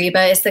because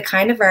Reba is the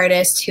kind of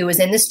artist who was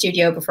in the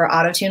studio before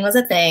autotune was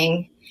a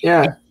thing.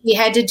 Yeah. He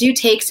had to do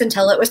takes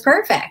until it was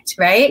perfect,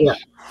 right? Yeah.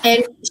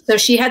 And so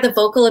she had the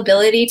vocal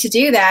ability to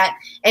do that.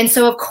 And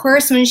so, of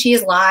course, when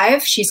she's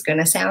live, she's going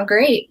to sound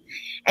great.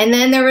 And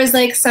then there was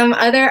like some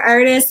other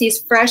artists,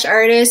 these fresh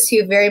artists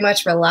who very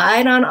much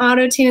relied on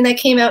auto-tune that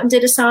came out and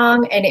did a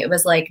song, and it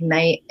was like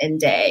night and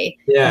day.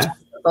 Yeah.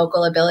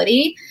 Vocal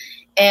ability.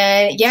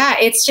 And yeah,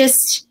 it's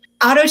just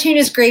auto-tune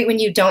is great when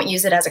you don't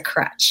use it as a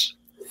crutch.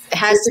 It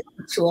has to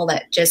be a tool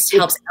that just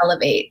helps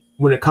elevate.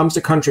 When it comes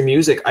to country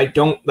music, I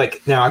don't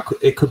like, now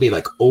it could be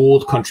like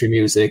old country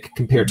music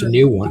compared to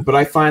new one, but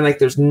I find like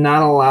there's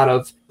not a lot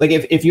of, like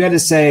if you had to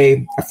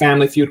say a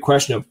Family Feud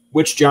question of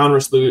which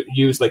genres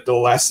use like the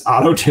less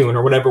auto-tune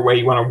or whatever way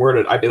you want to word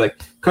it, I'd be like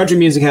country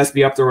music has to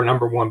be up there with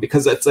number one,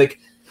 because it's like,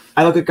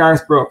 I look at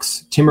Garth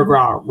Brooks, Tim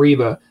McGraw,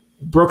 Reba,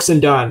 Brooks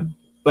and Dunn,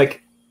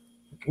 like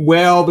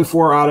well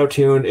before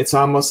auto-tune. It's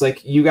almost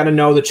like you got to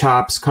know the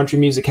chops. Country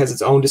music has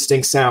its own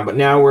distinct sound, but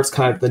now where it's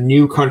kind of the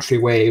new country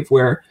wave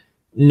where,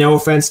 no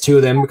offense to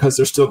them because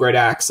they're still great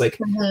acts, like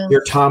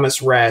your Thomas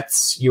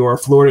Rhett's, your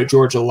Florida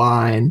Georgia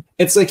Line.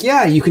 It's like,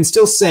 yeah, you can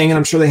still sing, and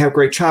I'm sure they have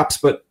great chops,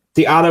 but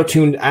the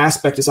auto-tuned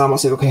aspect is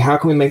almost like, okay, how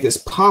can we make this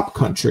pop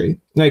country?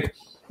 Like,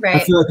 right. I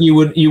feel like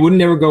you would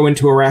never go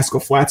into a Rascal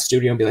Flatts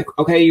studio and be like,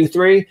 okay, you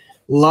three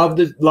love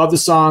the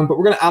song, but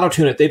we're gonna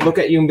auto-tune it. They'd look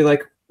at you and be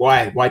like,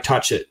 why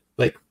touch it?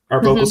 Like,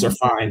 our vocals are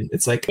fine.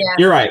 It's like,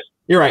 you're right.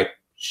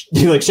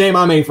 Like, shame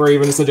on me for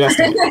even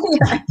suggesting.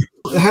 Yeah.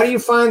 How do you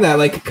find that?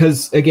 Like,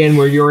 because again,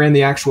 where you're in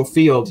the actual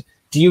field,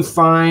 do you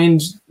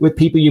find with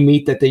people you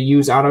meet that they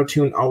use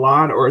auto-tune a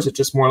lot, or is it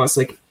just more or less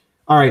like,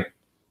 all right,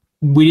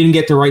 we didn't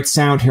get the right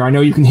sound here. I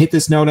know you can hit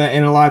this note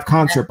in a live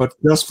concert, but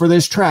just for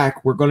this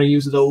track, we're going to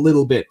use it a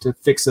little bit to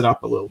fix it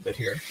up a little bit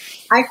here.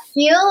 I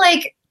feel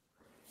like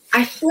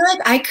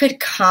I could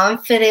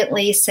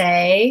confidently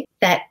say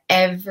that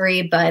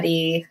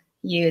everybody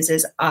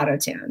uses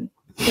auto-tune,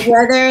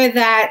 whether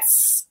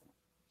that's,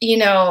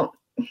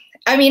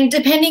 I mean,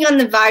 depending on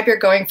the vibe you're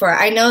going for.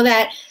 I know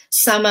that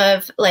some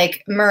of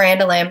like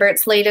Miranda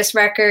Lambert's latest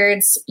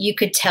records, you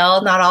could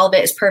tell not all of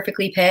it is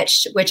perfectly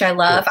pitched, which I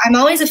love. I'm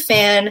always a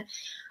fan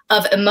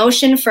of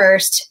emotion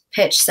first,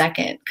 pitch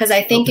second, because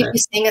I think if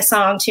you sing a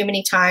song too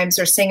many times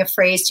or sing a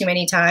phrase too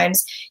many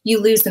times,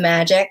 you lose the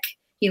magic.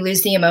 You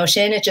lose the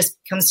emotion. It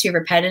just becomes too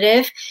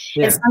repetitive.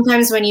 Yeah. And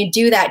sometimes when you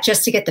do that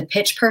just to get the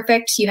pitch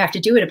perfect, you have to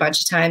do it a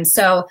bunch of times.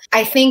 So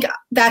I think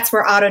that's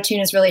where auto-tune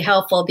is really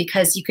helpful,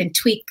 because you can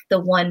tweak the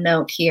one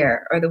note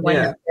here or the one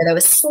note there that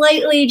was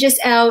slightly just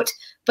out,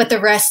 but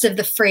the rest of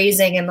the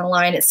phrasing and the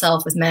line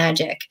itself was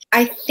magic.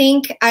 I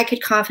think I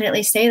could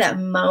confidently say that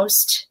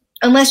most,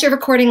 unless you're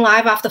recording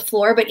live off the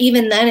floor, but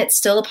even then it's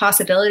still a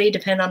possibility,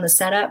 depending on the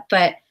setup.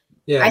 But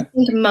yeah. I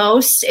think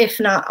most, if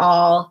not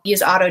all,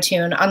 use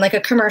auto-tune on like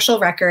a commercial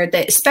record,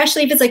 that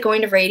especially if it's like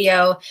going to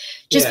radio,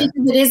 just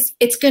because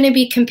it's going to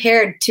be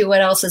compared to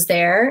what else is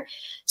there.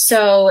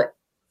 So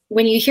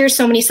when you hear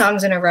so many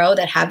songs in a row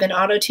that have been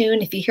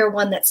auto-tuned, if you hear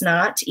one that's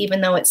not,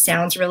 even though it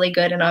sounds really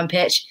good and on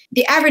pitch,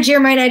 the average ear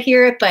might not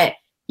hear it, but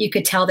you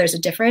could tell there's a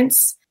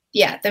difference.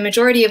 Yeah, the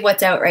majority of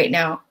what's out right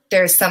now,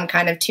 there's some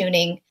kind of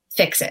tuning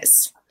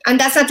fixes. And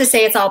that's not to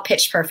say it's all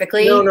pitched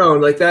perfectly. No,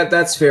 like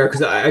that's fair.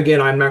 Because again,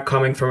 I'm not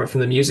coming from it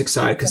from the music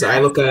side. Because I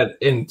look at it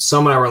in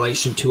some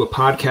relation to a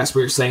podcast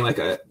where you're saying like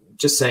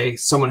just say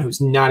someone who's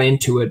not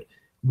into it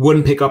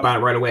wouldn't pick up on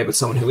it right away, but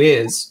someone who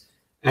is.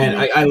 And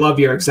I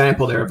love your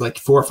example there of like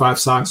 4 or 5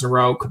 songs in a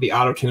row could be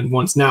auto-tuned,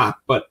 one's not.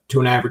 But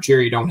to an average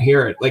ear, you don't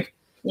hear it. Like,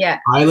 yeah,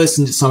 I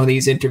listen to some of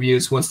these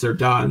interviews once they're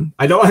done.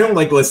 I don't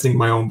like listening to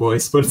my own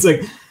voice, but it's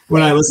like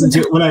when I listen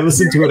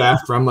to it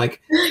after, I'm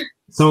like.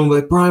 Someone will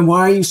be like, Brian, why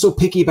are you so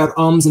picky about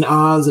ums and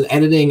ahs and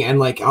editing and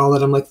like all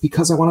that? I'm like,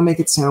 because I want to make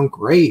it sound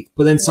great.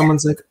 But then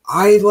someone's like,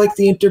 I like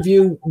the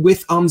interview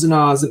with ums and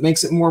ahs. It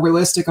makes it more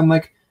realistic. I'm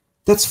like,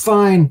 that's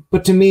fine.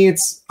 But to me,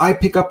 I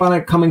pick up on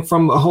it coming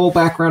from a whole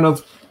background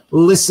of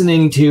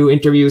listening to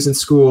interviews in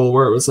school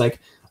where it was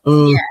like,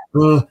 and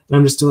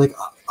I'm just like,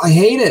 I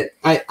hate it.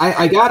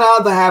 I got out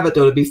of the habit,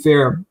 though, to be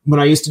fair. When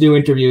I used to do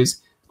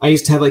interviews, I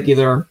used to have like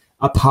either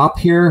a pop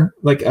here,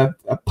 like a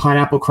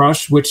pineapple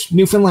crush, which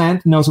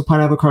Newfoundland knows what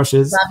pineapple crush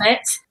is. Love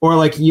it. Or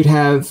like you'd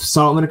have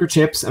salt and vinegar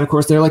chips, and of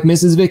course they're like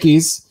Mrs.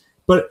 Vicky's.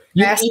 But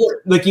you'd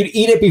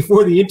eat it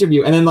before the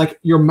interview, and then like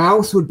your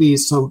mouth would be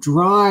so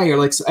dry, or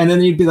like, and then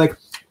you'd be like,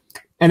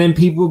 and then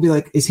people would be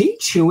like, "Is he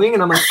chewing?"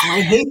 And I'm like,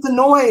 "I hate the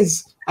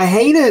noise. I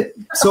hate it."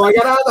 So I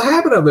got out of the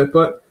habit of it.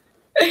 But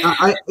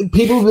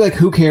people would be like,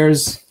 "Who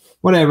cares?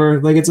 Whatever."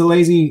 Like it's a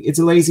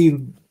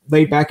lazy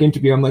laid back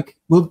interview. I'm like,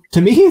 well,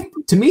 to me,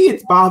 it's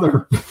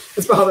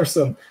it's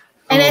bothersome.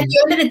 And at the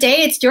end of the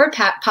day, it's your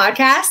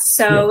podcast,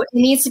 so it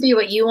needs to be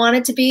what you want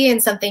it to be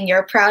and something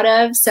you're proud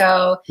of.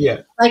 So,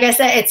 like I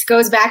said, it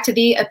goes back to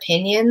the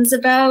opinions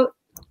about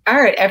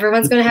art.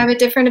 Everyone's going to have a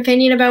different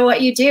opinion about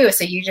what you do,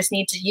 so you just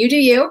need to do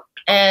you.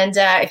 And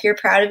if you're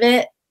proud of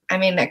it, I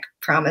mean, I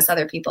promise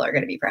other people are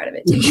going to be proud of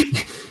it too.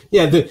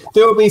 Yeah, there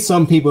will be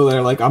some people that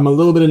are like, I'm a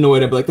little bit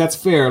annoyed. I'm like, that's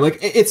fair. Like,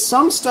 it's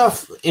some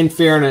stuff, in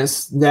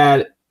fairness,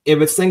 that if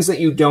it's things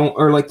that you don't,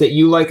 or like that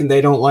you like and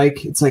they don't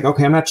like, it's like,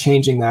 okay, I'm not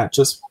changing that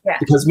just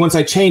because once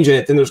I change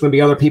it, then there's going to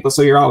be other people.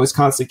 So you're always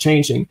constantly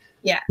changing.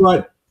 Yeah.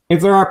 But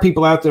if there are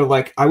people out there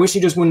like, I wish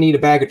you just wouldn't eat a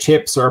bag of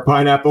chips or a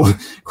pineapple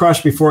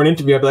crush before an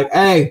interview, I'd be like,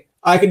 hey,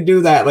 I can do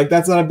that. Like,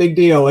 that's not a big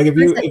deal. Like,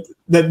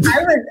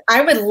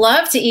 I would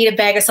love to eat a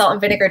bag of salt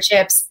and vinegar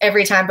chips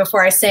every time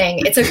before I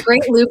sing. It's a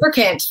great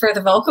lubricant for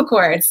the vocal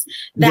cords.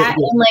 That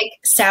and like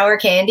sour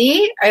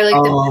candy are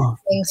like the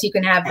best things you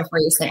can have before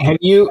you sing.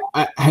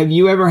 Have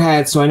you ever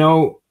had? So I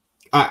know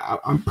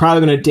I'm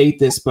probably going to date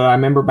this, but I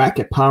remember back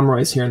at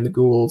Pomeroy's here in the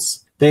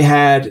Goulds, they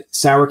had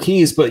sour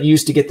keys, but you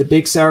used to get the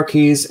big sour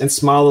keys and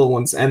small little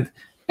ones. And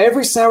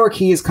every sour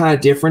key is kind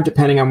of different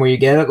depending on where you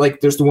get it.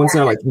 Like, there's the ones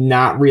that are like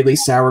not really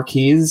sour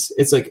keys.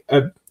 It's like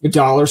a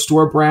dollar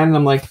store brand. And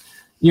I'm like,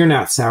 you're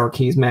not sour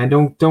keys, man.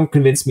 Don't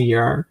convince me you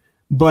are.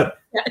 But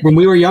when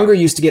we were younger,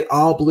 you used to get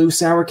all blue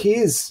sour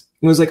keys.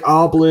 It was like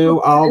all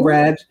blue, all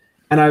red.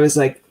 And I was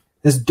like,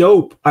 that's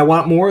dope. I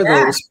want more of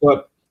those.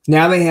 But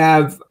now they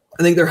have,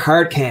 I think they're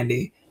hard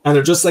candy. And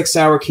they're just like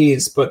sour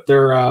keys, but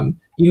they're,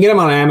 you can get them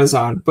on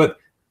Amazon. But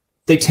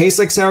they taste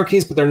like sour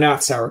keys, but they're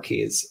not sour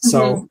keys.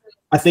 So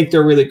I think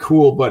they're really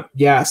cool, but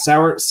yeah,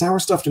 sour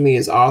stuff to me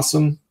is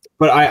awesome.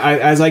 But I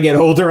as I get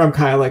older, I'm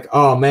kind of like,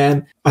 oh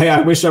man,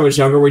 I wish I was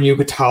younger when you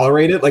could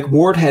tolerate it. Like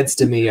wartheads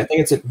to me, I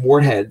think it's like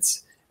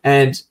warheads.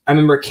 And I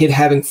remember a kid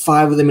having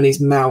 5 of them in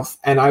his mouth,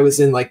 and I was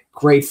in like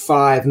grade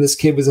 5, and this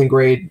kid was in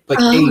grade like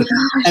 8.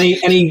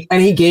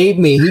 And he gave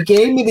me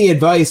the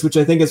advice, which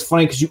I think is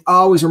funny because you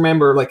always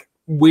remember like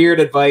weird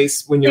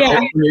advice when you're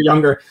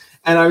younger.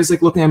 And I was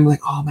like looking at him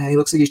like, oh man, he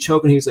looks like he's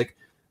choking. He was like,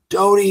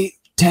 don't eat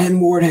 10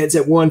 warheads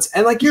at once.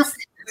 And like you're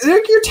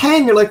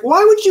 10, you're like,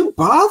 why would you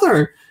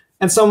bother?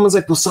 And someone was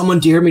like, well,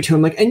 someone dared me to.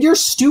 I'm like, and you're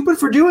stupid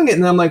for doing it.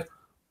 And I'm like,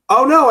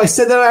 oh no, I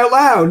said that out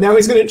loud. Now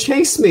he's going to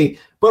chase me.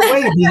 But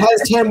wait, he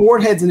has 10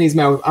 warheads in his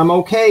mouth. I'm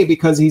okay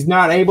because he's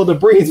not able to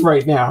breathe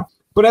right now.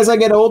 But as I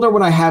get older,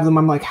 when I have them,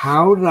 I'm like,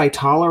 how did I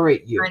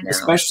tolerate you?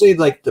 Especially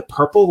like the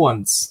purple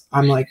ones.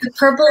 I'm like, the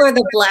purple or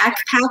the black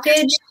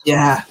package.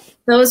 Yeah.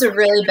 Those are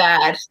really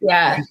bad.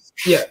 Yeah.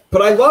 Yeah.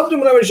 But I loved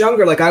them when I was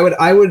younger. Like I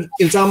would,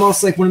 it's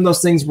almost like one of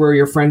those things where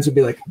your friends would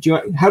be like,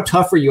 how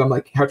tough are you? I'm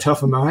like, how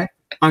tough am I?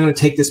 I'm going to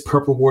take this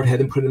purple warhead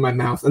and put it in my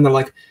mouth. And they're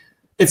like,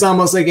 it's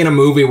almost like in a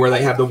movie where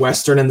they have the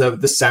Western and the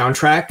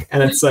soundtrack.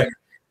 And it's like,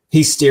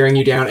 he's staring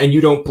you down and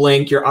you don't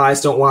blink. Your eyes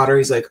don't water.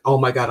 He's like, oh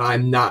my God,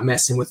 I'm not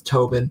messing with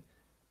Tobin.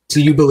 So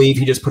you believe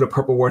he just put a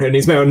purple warhead in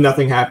his mouth and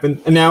nothing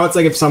happened. And now it's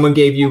like if someone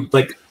gave you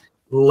like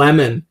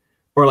lemon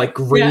or like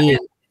green,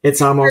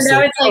 it's almost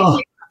like,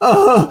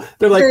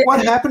 they're like,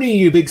 what happened to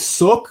you, big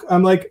sook?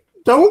 I'm like,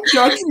 don't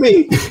judge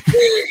me.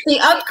 The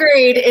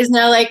upgrade is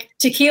now like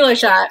tequila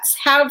shots.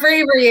 How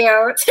brave are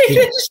you? Take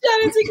a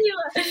shot of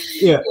tequila.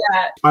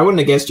 Yeah. I wouldn't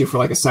have guessed you for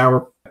like a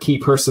sour key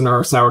person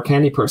or a sour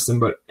candy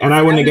person, and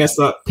I wouldn't have guessed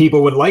that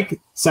people would like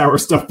sour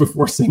stuff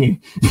before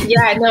singing.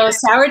 Yeah, no,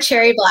 sour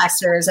cherry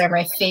blasters are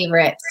my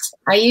favorites.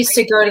 I used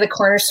to go to the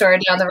corner store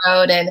down the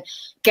road and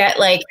get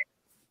like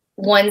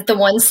the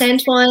 1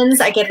 cent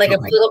ones. I get like a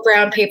little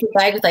brown paper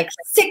bag with like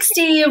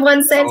 60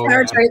 1 cent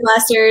sour cherry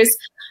blasters,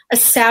 a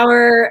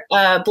sour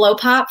blow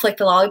pop, like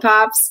the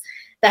lollipops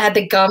that had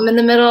the gum in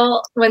the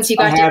middle. Once you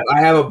got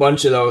I have a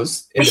bunch of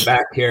those in the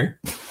back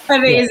here.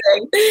 Amazing.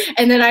 Yeah.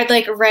 And then I'd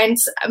like rent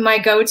my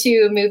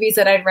go-to movies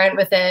that I'd rent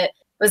with it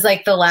was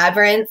like The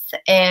Labyrinth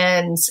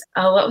and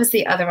what was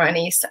the other one I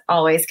used to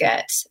always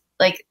get?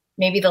 Like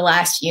maybe The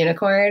Last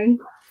Unicorn.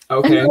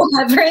 Okay.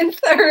 Labyrinth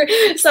or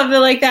something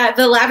like that.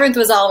 The Labyrinth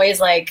was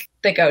always like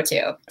the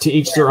go-to. To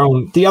each their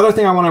own. The other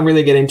thing I want to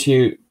really get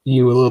into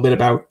you a little bit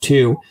about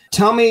too.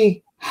 Tell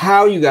me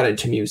how you got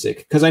into music.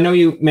 Because I know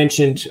you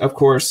mentioned, of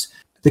course,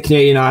 the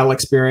Canadian Idol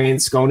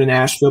experience, going to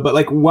Nashville, but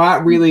like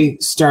what really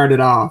started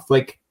off?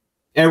 Like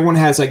everyone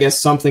has, I guess,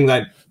 something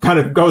that kind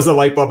of goes a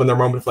light bulb in their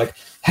moment of like,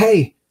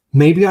 hey,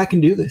 maybe I can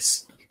do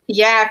this.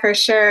 Yeah, for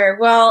sure.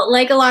 Well,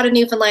 like a lot of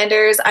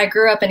Newfoundlanders, I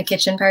grew up in a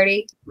kitchen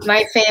party.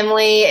 My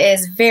family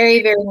is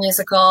very, very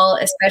musical,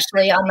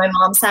 especially on my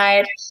mom's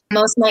side.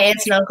 Most of my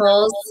aunts and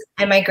uncles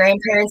and my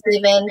grandparents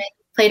even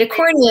played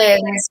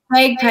accordions,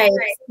 bagpipes,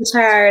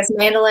 guitars,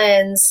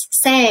 mandolins,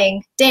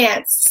 sang,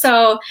 danced.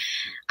 So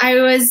I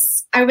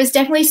was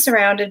definitely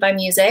surrounded by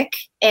music,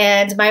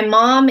 and my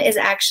mom is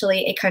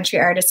actually a country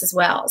artist as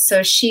well.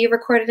 So she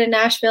recorded in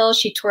Nashville,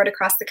 she toured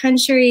across the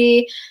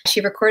country,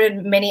 she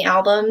recorded many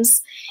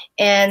albums,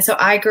 and so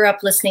I grew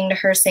up listening to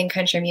her sing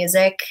country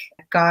music.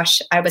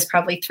 Gosh, I was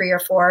probably 3 or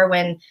 4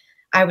 when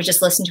I would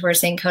just listen to her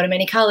sing Coat of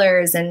Many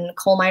Colors and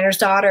Coal Miner's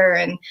Daughter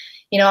and,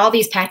 you know, all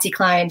these Patsy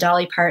Cline,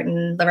 Dolly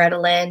Parton, Loretta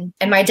Lynn.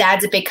 And my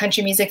dad's a big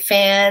country music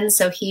fan,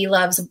 so he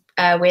loves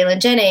Waylon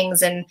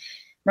Jennings and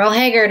Merle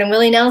Haggard and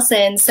Willie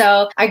Nelson.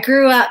 So I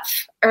grew up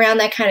around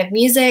that kind of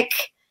music.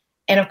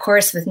 And of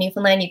course, with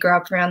Newfoundland, you grow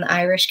up around the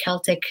Irish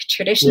Celtic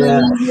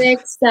traditional music.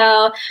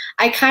 So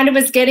I kind of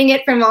was getting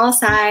it from all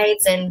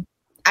sides. And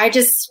I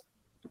just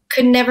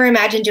could never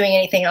imagine doing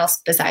anything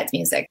else besides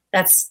music.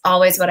 That's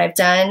always what I've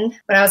done.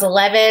 When I was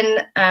 11,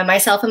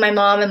 myself and my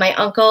mom and my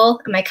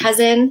uncle and my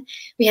cousin,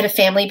 we had a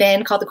family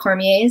band called the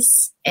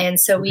Cormiers. And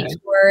so we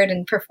toured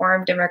and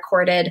performed and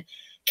recorded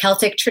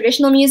Celtic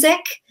traditional music.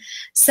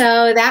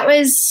 So that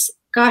was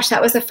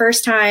the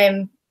first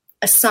time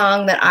a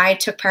song that I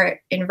took part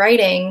in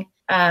writing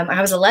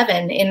I was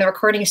 11 in the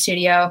recording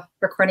studio,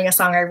 recording a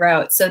song I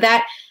wrote. So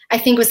that, I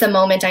think, was the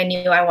moment I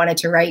knew I wanted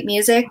to write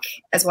music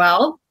as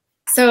well.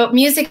 So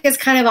music has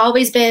kind of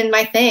always been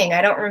my thing.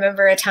 I don't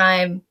remember a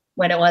time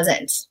when it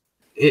wasn't.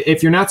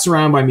 If you're not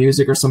surrounded by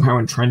music or somehow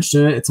entrenched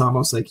in it, it's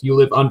almost like you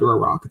live under a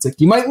rock. It's like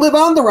you might live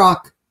on the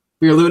rock,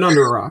 but you're living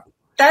under a rock.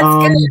 That's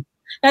good.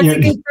 That's a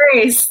good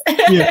phrase.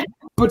 Yeah.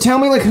 But tell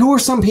me, like, who are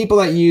some people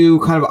that you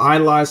kind of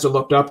idolized or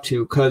looked up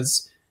to?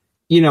 Because,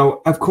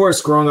 of course,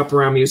 growing up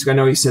around music, I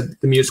know you said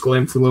the musical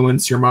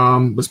influence, your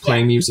mom was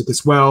playing music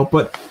as well,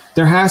 but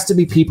there has to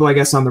be people, I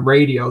guess, on the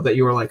radio that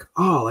you were like,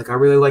 oh, like, I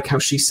really like how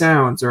she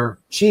sounds, or,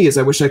 geez,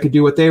 I wish I could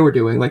do what they were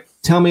doing. Like,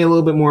 tell me a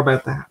little bit more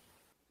about that.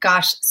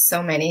 Gosh,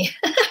 so many.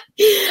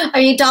 I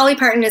mean, Dolly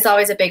Parton is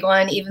always a big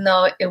one, even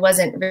though it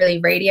wasn't really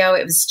radio.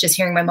 It was just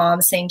hearing my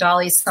mom sing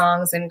Dolly's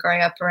songs and growing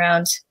up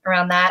around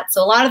that.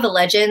 So a lot of the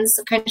legends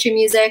of country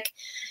music.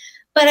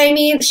 But I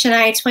mean,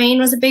 Shania Twain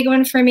was a big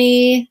one for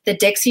me. The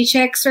Dixie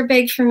Chicks were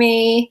big for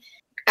me.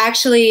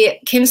 Actually,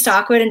 Kim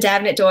Stockwood and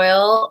Dabnett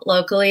Doyle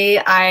locally.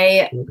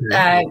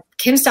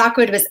 Kim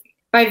Stockwood was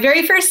my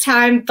very first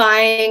time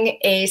buying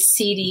a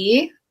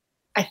CD.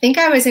 I think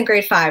I was in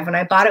grade 5 when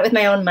I bought it with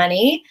my own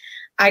money.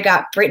 I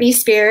got Britney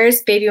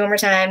Spears, Baby One More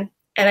Time,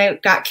 and I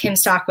got Kim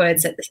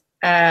Stockwood's.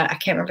 I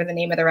can't remember the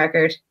name of the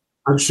record.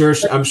 I'm sure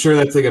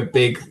that's like a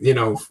big,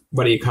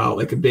 what do you call it?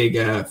 Like a big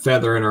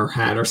feather in her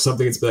hat or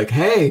something. It's like,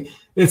 hey,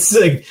 it's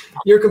like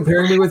you're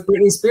comparing me with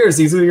Britney Spears.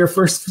 These are your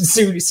first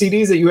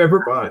CDs that you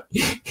ever bought.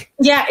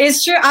 Yeah,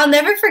 it's true. I'll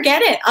never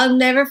forget it.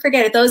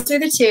 Those are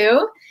the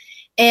two.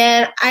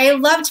 And I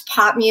loved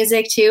pop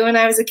music too when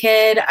I was a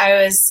kid.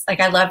 I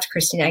loved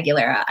Christina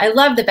Aguilera. I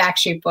loved the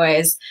Backstreet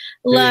Boys.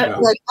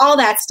 Loved like all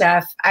that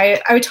stuff. I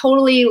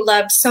totally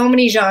loved so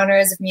many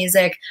genres of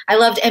music. I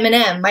loved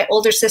Eminem. My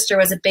older sister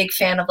was a big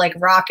fan of like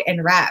rock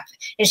and rap,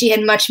 and she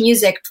had much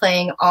music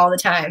playing all the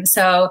time.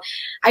 So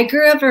I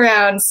grew up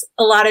around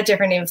a lot of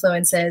different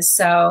influences.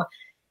 So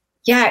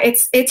yeah,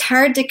 it's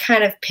hard to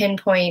kind of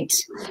pinpoint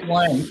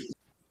one.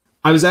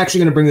 I was actually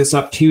going to bring this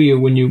up to you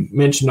when you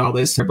mentioned all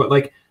this, but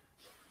like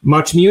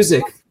Much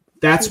Music,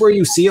 that's where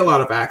you see a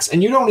lot of acts,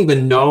 and you don't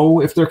even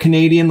know if they're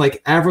Canadian.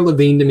 Like Avril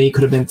Lavigne to me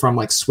could have been from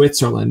like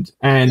Switzerland,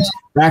 and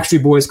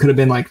Backstreet Boys could have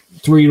been like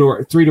three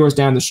doors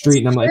down the street.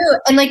 And I'm like,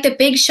 and like the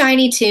big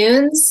shiny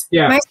tunes.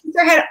 Yeah, my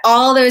sister had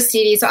all those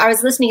CDs, so I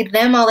was listening to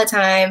them all the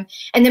time,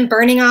 and then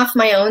burning off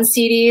my own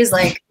CDs,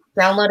 like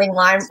downloading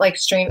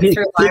stream through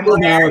LimeWire. People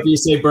now, if you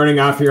say burning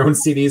off your own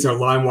CDs or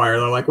LimeWire,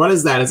 they're like, what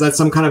is that? Is that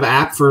some kind of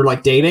app for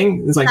like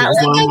dating? It's like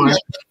LimeWire.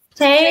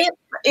 Tape.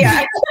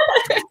 Yeah.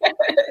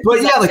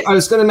 But yeah, like I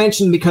was going to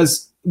mention,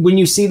 because when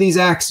you see these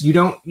acts, you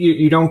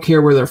don't care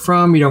where they're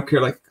from. You don't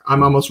care. Like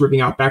I'm almost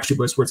ripping out Backstreet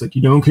Boys, where it's like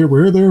you don't care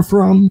where they're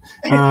from.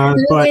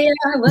 But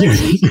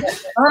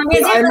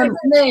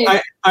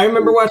I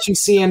remember watching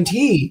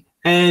CMT,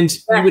 and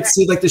you would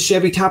see like the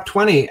Chevy Top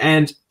 20,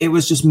 and it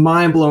was just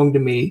mind blowing to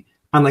me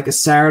on like a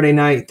Saturday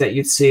night that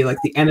you'd see like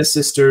the Ennis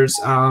sisters.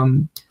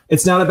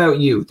 It's Not About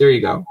You. There you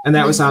go, and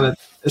that was on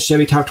a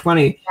Chevy Top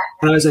 20,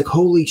 and I was like,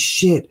 holy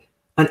shit.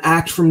 An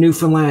act from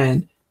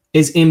Newfoundland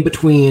is in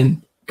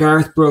between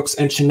Garth Brooks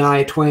and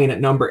Shania Twain at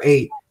number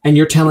 8. And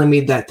you're telling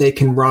me that they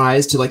can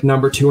rise to like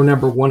number 2 or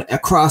number 1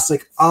 across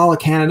like all of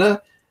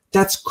Canada?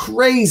 That's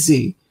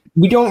crazy.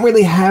 We don't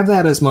really have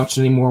that as much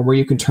anymore, where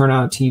you can turn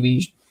on a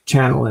TV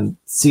channel and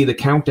see the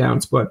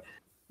countdowns, but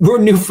we're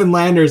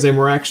Newfoundlanders and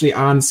we're actually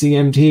on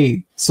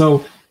CMT.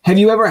 So have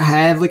you ever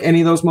had like any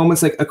of those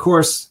moments? Like, of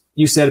course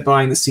you said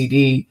buying the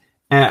CD,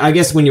 and I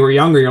guess when you were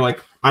younger, you're like,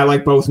 I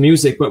like both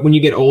music, but when you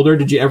get older,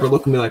 did you ever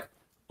look and be like,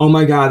 oh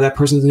my God, that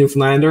person's a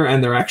Newfoundlander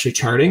and they're actually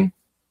charting?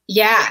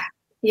 Yeah.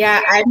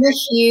 I'm a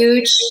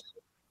huge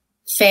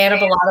fan of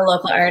a lot of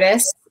local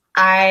artists.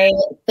 I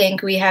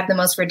think we have the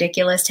most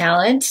ridiculous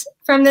talent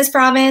from this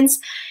province.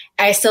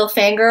 I still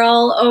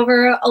fangirl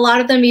over a lot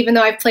of them, even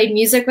though I've played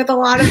music with a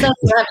lot of them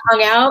and I've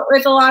hung out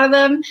with a lot of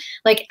them.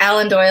 Like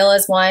Alan Doyle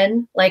is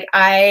one. Like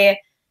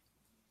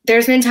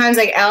there's been times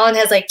like Alan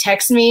has like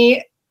texted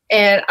me,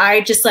 and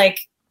I just like,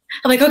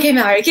 I'm like, okay,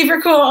 Mallory, keep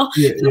her cool.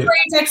 Before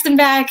you text him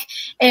back.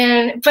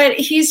 But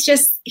he's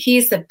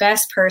the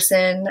best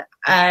person.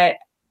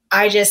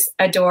 I just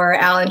adore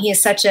Alan.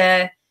 He's such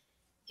a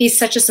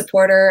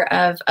supporter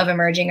of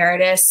emerging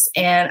artists.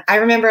 And I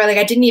remember like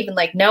I didn't even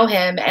like know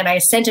him, and I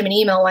sent him an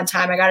email one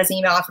time. I got his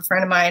email off a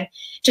friend of mine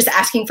just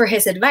asking for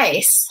his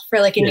advice for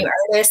like a new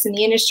artist in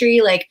the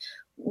industry. Like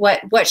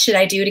what should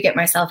I do to get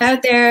myself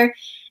out there?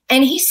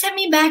 And he sent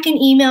me back an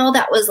email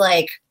that was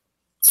like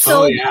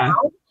so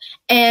long.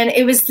 And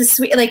it was the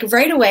sweet, like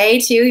right away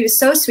too. He was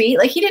so sweet.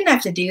 Like he didn't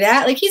have to do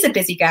that. Like he's a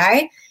busy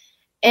guy.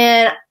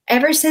 And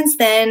ever since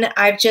then,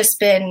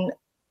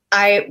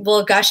 I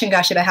will gush and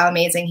gush about how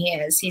amazing he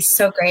is. He's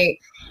so great.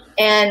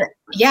 And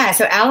yeah,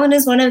 so Alan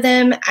is one of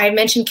them. I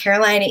mentioned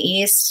Carolina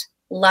East.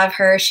 Love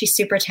her. She's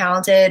super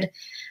talented.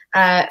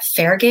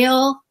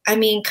 Fairgale. I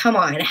mean, come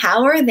on.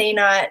 How are they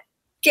not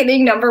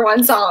getting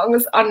 #1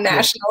 songs on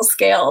national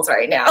scales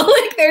right now?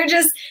 Like they're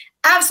just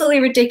absolutely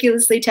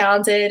ridiculously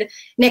talented.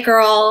 Nick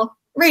Earl,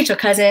 Rachel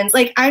Cousins.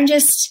 Like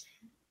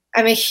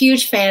I'm a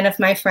huge fan of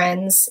my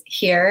friends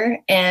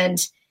here,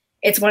 and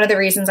it's one of the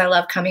reasons I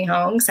love coming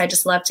home, because I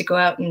just love to go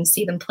out and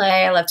see them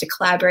play. I love to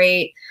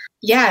collaborate.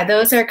 Yeah,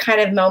 those are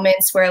kind of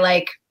moments where,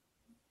 like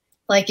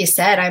you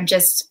said, I'm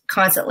just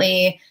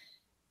constantly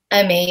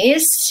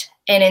amazed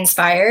and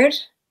inspired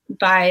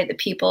by the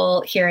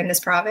people here in this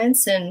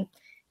province. And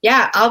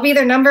yeah, I'll be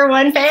their number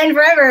one fan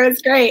forever.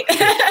 It's great.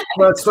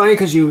 Well, it's funny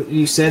because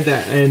you said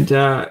that, and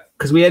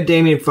because we had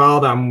Damien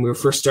Fowler on when we were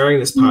first starting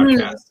this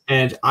podcast,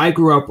 and I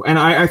grew up, and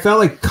I felt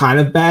like kind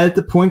of bad at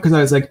the point because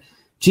I was like,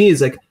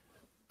 geez, like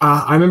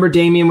I remember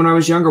Damien when I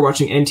was younger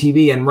watching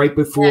NTV, and right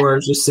before,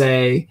 just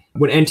say,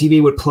 when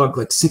NTV would plug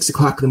like 6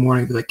 o'clock in the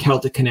morning, it'd be like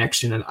Celtic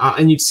Connection,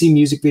 and you'd see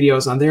music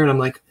videos on there, and I'm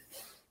like,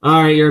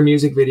 all right, you're a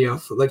music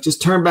video. Like,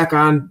 just turn back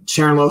on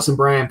Sharon Lois and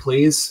Brian,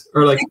 please.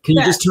 Or like, can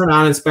you just turn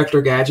on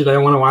Inspector Gadget? I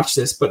don't want to watch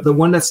this. But the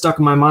one that stuck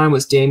in my mind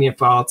was Damien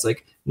Fowler. It's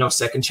like, no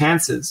second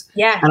chances.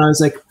 Yeah. And I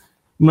was like,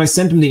 when I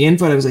sent him the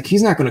invite, I was like,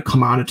 he's not going to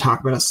come on and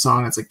talk about a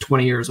song that's like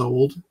 20 years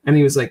old. And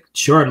he was like,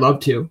 sure, I'd love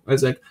to. I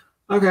was like,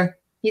 okay.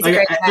 He's a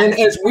great guy. And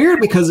it's weird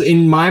because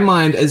in my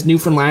mind as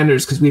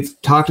Newfoundlanders, because we've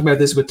talked about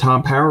this with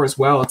Tom Power as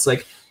well, it's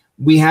like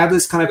we have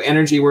this kind of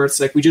energy where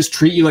it's like we just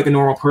treat you like a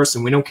normal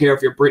person. We don't care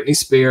if you're Britney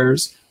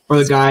Spears or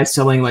the guy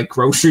selling like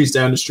groceries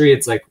down the street.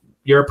 It's like,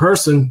 you're a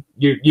person,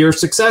 you're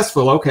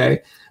successful,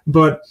 okay.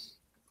 But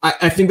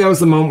I think that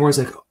was the moment where it's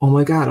like, oh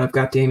my God, I've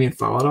got Damien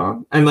Fowler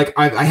on. And like,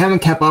 I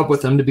haven't kept up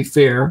with him, to be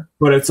fair,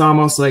 but it's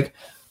almost like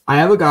I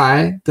have a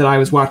guy that I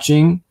was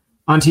watching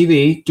on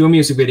TV do a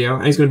music video,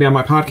 and he's going to be on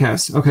my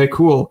podcast. Okay,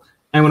 cool.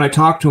 And when I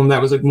talked to him,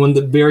 that was like one of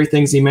the very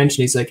things he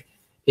mentioned. He's like,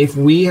 if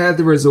we had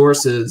the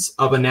resources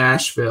of a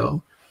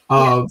Nashville,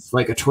 of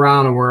like a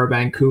Toronto or a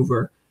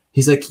Vancouver,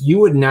 he's like, you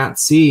would not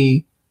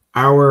see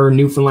our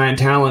Newfoundland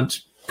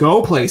talent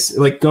go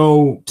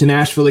to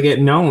Nashville to get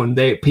known.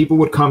 People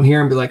would come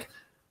here and be like,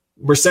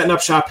 we're setting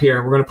up shop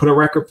here. We're going to put a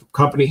record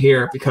company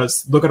here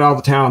because look at all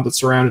the talent that's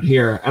surrounded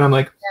here. And I'm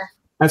like,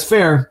 that's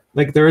fair.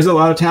 Like, there is a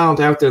lot of talent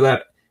out there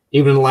that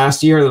even in the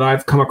last year that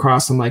I've come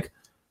across, I'm like,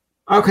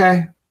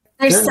 okay.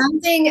 There's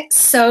something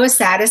so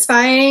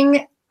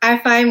satisfying, I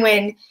find,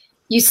 when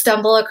you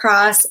stumble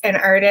across an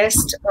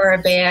artist or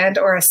a band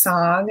or a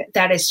song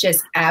that is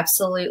just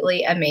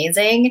absolutely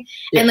amazing.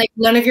 Yeah. And like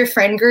none of your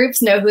friend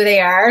groups know who they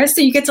are. So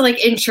you get to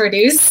like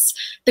introduce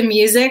the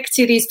music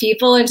to these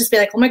people and just be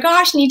like, oh my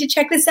gosh, I need to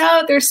check this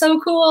out. They're so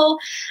cool.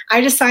 I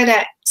just find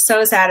that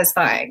so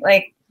satisfying.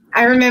 Like,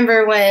 I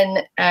remember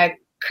when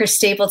Chris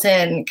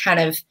Stapleton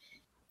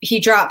he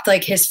dropped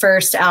like his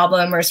first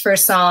album or his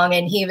first song,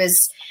 and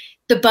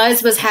the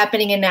buzz was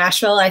happening in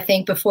Nashville, I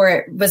think,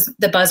 before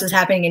the buzz was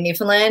happening in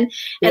Newfoundland.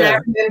 And I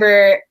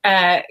remember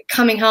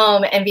coming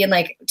home and being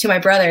like, to my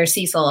brother,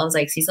 Cecil, I was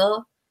like,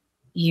 Cecil,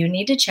 you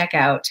need to check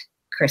out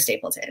Chris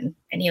Stapleton.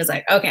 And he was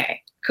like,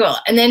 okay, cool.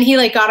 And then he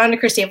like got onto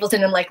Chris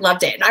Stapleton and like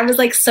loved it. And I was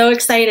like so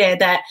excited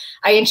that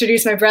I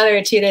introduced my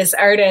brother to this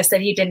artist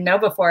that he didn't know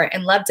before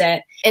and loved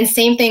it. And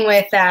same thing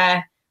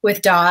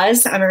with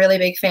Dawes. I'm a really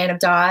big fan of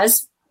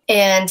Dawes.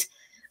 And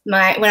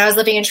when I was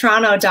living in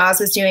Toronto, Dawes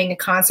was doing a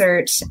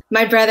concert.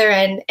 My brother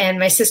and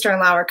my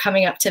sister-in-law were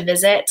coming up to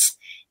visit.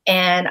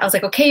 And I was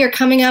like, okay, you're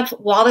coming up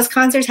while this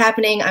concert's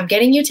happening. I'm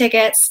getting you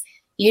tickets.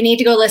 You need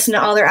to go listen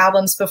to all their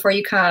albums before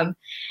you come.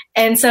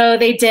 And so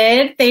they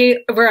did.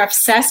 They were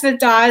obsessed with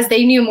Dawes.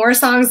 They knew more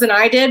songs than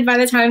I did by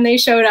the time they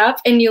showed up,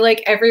 and knew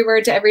like every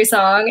word to every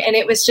song. And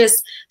it was just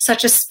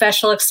such a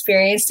special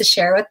experience to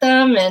share with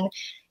them. And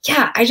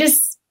yeah,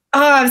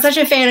 I'm such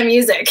a fan of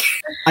music.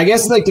 I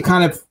guess like to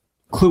kind of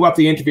clue up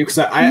the interview, because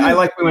I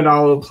like we went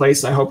all over the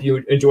place. I hope you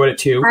enjoyed it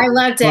too. I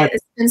loved it.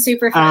 It's been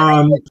super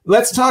fun.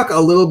 Let's talk a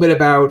little bit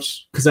about,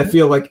 because I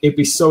feel like it'd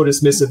be so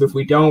dismissive if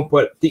we don't,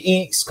 but the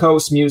East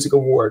Coast Music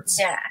Awards.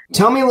 Yeah.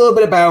 Tell me a little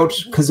bit about,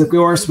 because of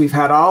course we've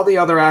had all the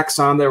other acts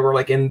on that were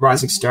like in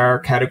Rising Star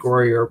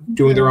category or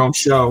doing their own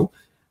show,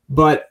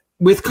 but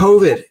with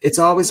COVID, it's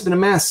always been a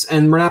mess,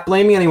 and we're not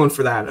blaming anyone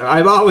for that.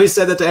 I've always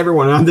said that to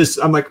everyone.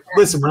 I'm like,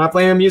 listen, we're not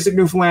blaming Music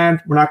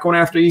Newfoundland. We're not going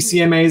after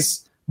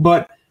ECMAs,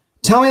 but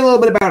tell me a little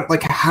bit about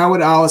like how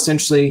it all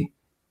essentially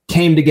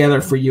came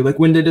together for you. Like,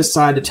 when did you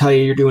decide to tell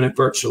you you're doing it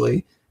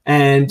virtually,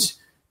 and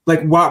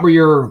like what were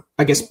your,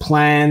 I guess,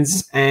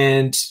 plans,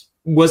 and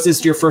was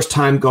this your first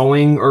time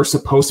going or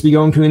supposed to be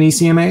going to an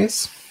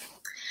ECMAs?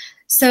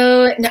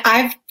 So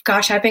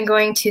I've been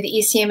going to the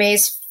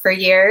ECMAs for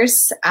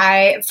years.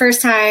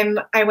 First time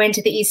I went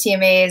to the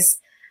ECMAs,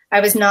 I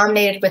was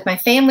nominated with my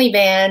family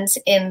band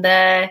in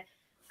the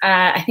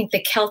I think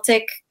the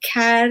Celtic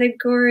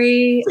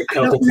category.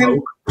 Celtic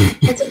folk.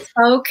 Celtic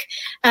folk.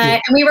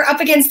 And we were up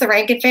against the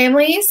Rankin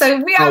family,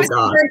 so we obviously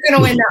weren't going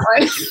to win that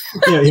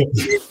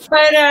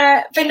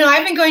one. But no,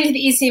 I've been going to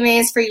the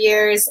ECMAs for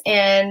years,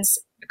 and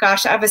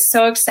gosh, I was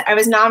so excited. I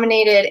was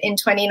nominated in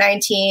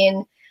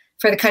 2019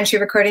 for the Country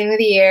Recording of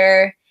the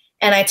Year,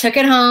 and I took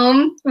it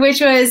home,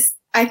 which was,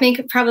 I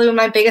think, probably one of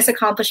my biggest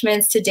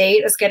accomplishments to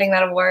date, was getting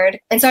that award.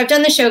 And so I've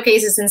done the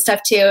showcases and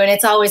stuff too, and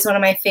it's always one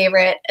of my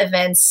favorite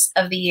events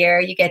of the year.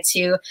 You get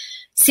to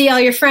see all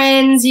your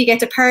friends, you get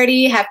to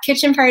party, have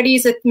kitchen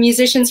parties with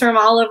musicians from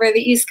all over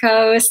the East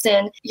Coast,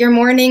 and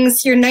your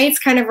nights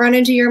kind of run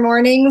into your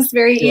mornings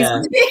very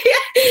easily.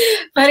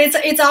 But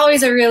it's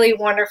always a really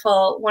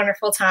wonderful,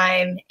 wonderful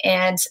time.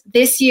 And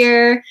this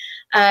year,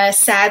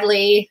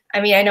 sadly,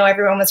 I mean, I know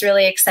everyone was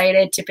really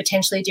excited to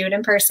potentially do it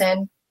in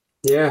person.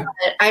 Yeah.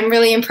 But I'm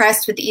really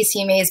impressed with the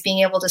ECMAs being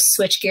able to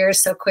switch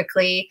gears so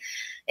quickly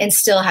and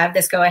still have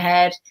this go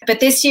ahead. But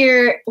this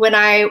year, when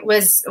I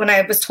was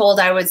told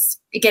I was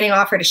getting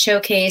offered a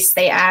showcase,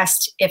 they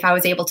asked if I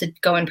was able to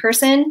go in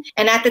person.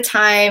 And at the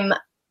time,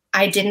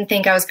 I didn't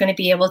think I was going to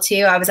be able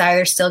to. I was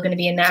either still going to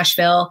be in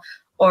Nashville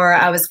or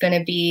I was going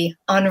to be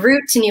en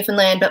route to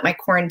Newfoundland, but my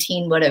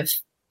quarantine would have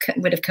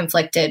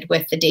conflicted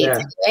with the dates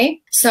anyway.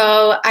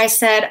 So I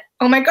said,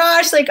 oh my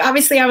gosh, like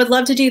obviously I would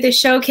love to do this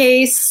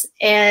showcase.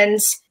 And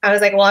I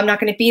was like, well, I'm not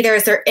going to be there.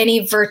 Is there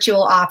any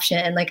virtual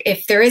option? Like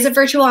if there is a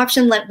virtual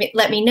option, let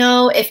me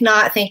know. If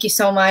not, thank you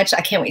so much.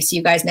 I can't wait to see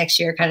you guys next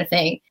year kind of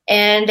thing.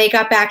 And they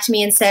got back to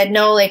me and said,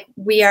 no, like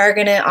we are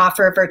going to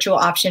offer a virtual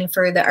option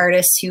for the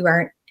artists who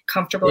aren't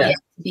comfortable yet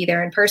to be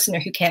there in person or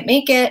who can't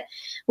make it,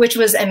 which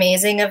was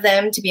amazing of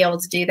them to be able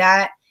to do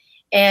that.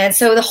 And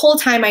so the whole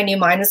time I knew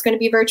mine was going to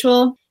be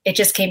virtual. It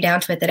just came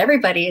down to it that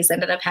everybody has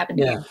ended up having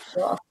to be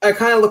virtual. I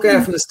kind of look at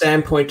it from the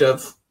standpoint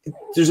of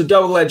there's a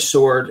double-edged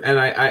sword, and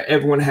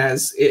everyone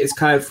has. It's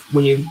kind of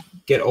when you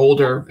get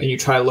older and you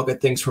try to look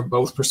at things from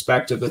both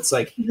perspectives. It's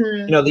like the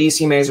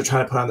ECMAs are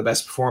trying to put on the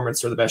best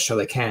performance or the best show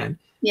they can.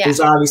 Yeah. There's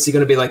obviously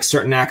going to be like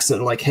certain acts that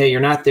are like, hey, you're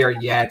not there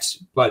yet,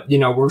 but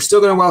we're still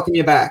going to welcome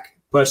you back.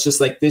 But it's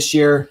just like this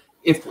year,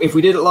 if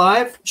we did it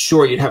live,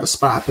 sure, you'd have a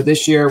spot. But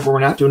this year, where we're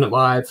not doing it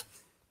live,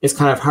 it's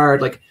kind of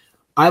hard. Like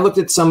I looked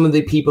at some of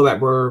the people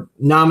that were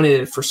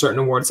nominated for certain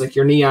awards, like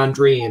your Neon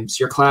Dreams,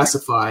 your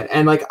Classified.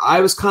 And like,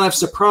 I was kind of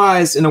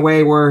surprised in a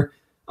way where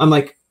I'm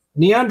like,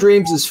 Neon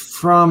Dreams is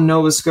from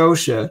Nova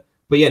Scotia,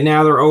 but yet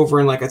now they're over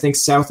in like, I think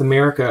South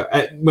America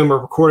when we're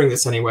recording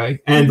this anyway.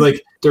 And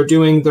like, they're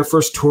doing their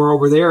first tour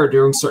over there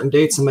during certain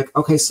dates. I'm like,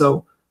 okay,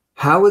 so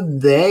how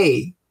would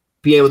they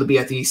be able to be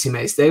at the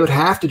ECMAs? They would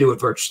have to do it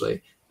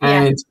virtually.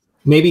 And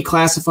maybe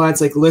Classified's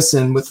like,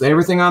 listen, with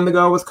everything on the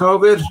go with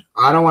COVID,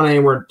 I don't want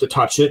anywhere to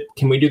touch it.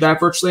 Can we do that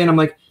virtually? And I'm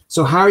like,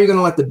 so how are you going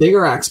to let the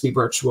bigger acts be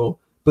virtual,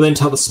 but then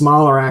tell the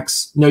smaller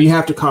acts, no, you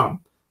have to come?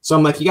 So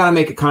I'm like, you got to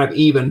make it kind of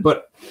even.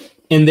 But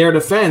in their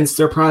defense,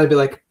 they'll probably be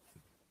like,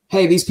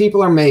 hey, these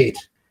people are made.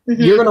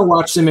 You're going to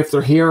watch them if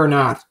they're here or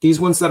not. These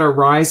ones that are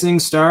rising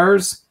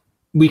stars,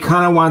 we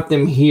kind of want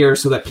them here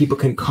so that people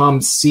can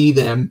come see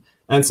them.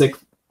 And it's like,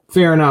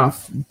 fair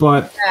enough,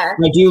 but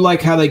I do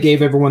like how they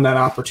gave everyone that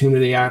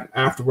opportunity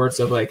afterwards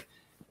of like,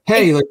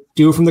 hey, like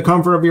do it from the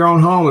comfort of your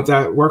own home. If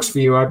that works for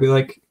you, I'd be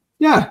like,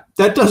 yeah,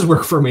 that does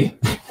work for me.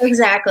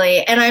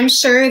 Exactly. And I'm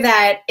sure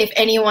that if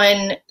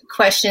anyone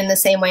questioned the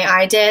same way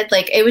I did,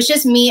 like it was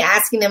just me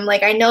asking them,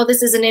 like, I know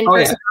this is an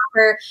in-person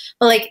offer,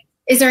 but like,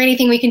 is there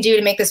anything we can do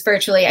to make this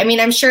virtually? I mean,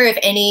 I'm sure if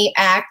any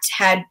act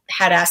had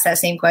asked that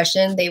same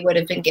question, they would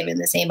have been given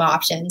the same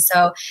option.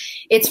 So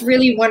it's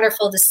really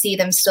wonderful to see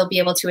them still be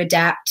able to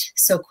adapt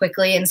so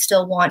quickly and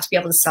still want to be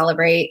able to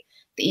celebrate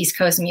the East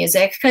Coast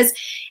music because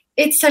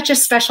it's such a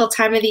special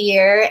time of the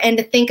year. And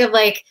to think of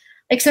like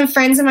some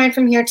friends of mine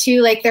from here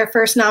too, like their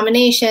first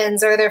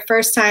nominations or their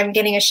first time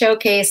getting a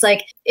showcase,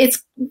 like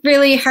it's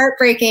really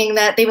heartbreaking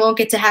that they won't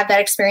get to have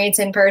that experience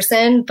in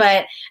person.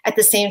 But at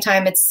the same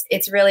time,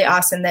 it's really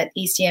awesome that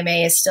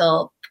ECMA is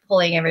still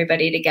pulling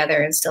everybody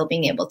together and still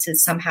being able to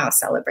somehow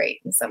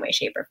celebrate in some way,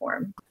 shape, or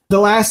form.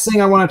 The last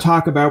thing I want to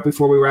talk about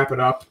before we wrap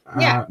it up,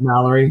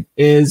 Mallory,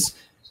 is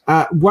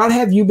what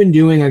have you been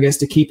doing, I guess,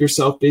 to keep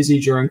yourself busy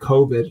during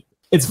COVID?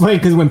 It's funny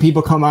because when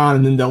people come on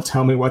and then they'll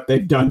tell me what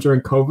they've done during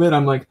COVID,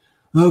 I'm like,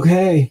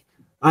 okay,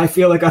 I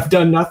feel like I've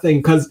done nothing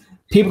because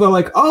people are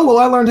like, oh, well,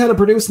 I learned how to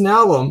produce an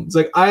album. It's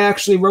like, I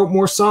actually wrote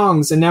more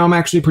songs and now I'm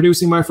actually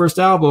producing my first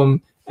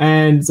album.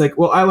 And it's like,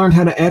 well, I learned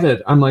how to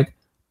edit. I'm like,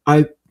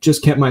 I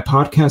just kept my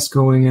podcast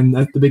going. And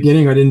at the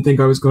beginning, I didn't think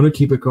I was going to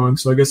keep it going.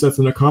 So I guess that's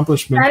an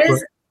accomplishment.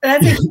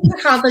 That's a huge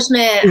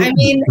accomplishment. I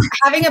mean,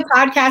 having a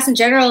podcast in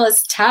general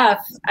is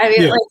tough. I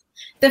mean, like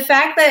the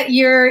fact that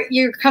you're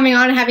coming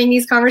on and having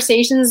these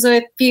conversations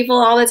with people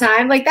all the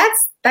time, like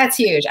that's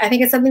huge. I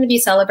think it's something to be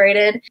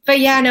celebrated. But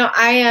yeah, no,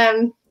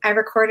 I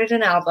recorded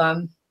an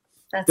album.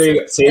 There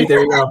you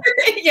go.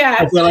 Yeah.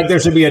 I feel like there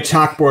should be a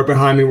chalkboard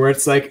behind me where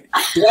it's like,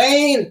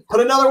 Dwayne,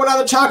 put another one on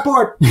the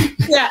chalkboard.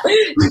 Yeah.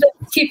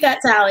 Keep that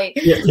tally.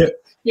 Yeah.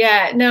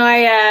 Yeah. No,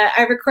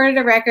 I recorded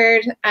a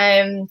record.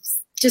 I'm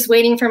just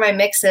waiting for my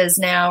mixes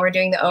now. We're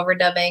doing the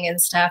overdubbing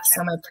and stuff.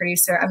 So I'm a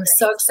producer. I'm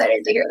so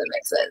excited to hear the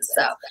mixes.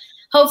 So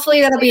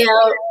hopefully that'll be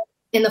out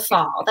in the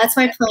fall. That's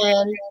my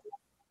plan.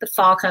 The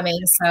fall coming.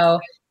 So,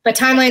 but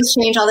timelines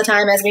change all the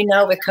time, as we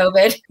know, with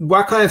COVID.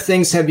 What kind of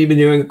things have you been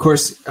doing? Of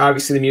course,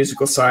 obviously the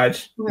musical side,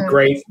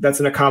 great.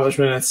 That's an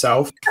accomplishment in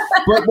itself.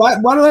 But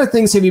what other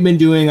things have you been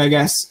doing, I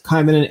guess,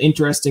 kind of in an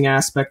interesting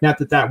aspect? Not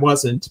that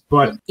wasn't,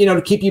 but,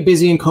 to keep you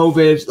busy in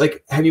COVID,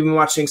 like, have you been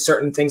watching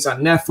certain things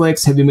on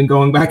Netflix? Have you been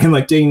going back and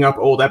like digging up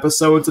old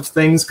episodes of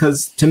things?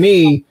 Because to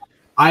me,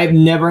 I've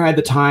never had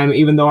the time,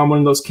 even though I'm one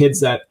of those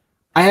kids that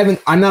I'm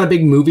not a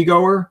big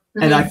moviegoer.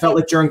 Mm-hmm. And I felt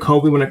like during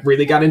COVID, when it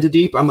really got into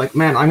deep, I'm like,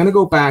 man, I'm going to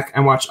go back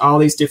and watch all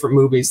these different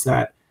movies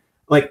that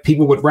like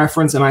people would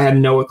reference and I had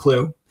no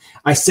clue.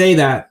 I say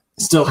that,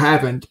 still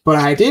haven't, but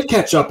I did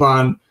catch up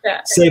on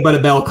Saved by the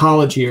Bell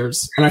college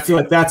years. And I feel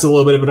like that's a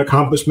little bit of an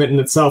accomplishment in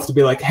itself to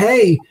be like,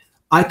 hey,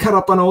 I caught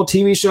up on old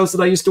TV shows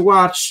that I used to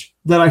watch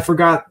that I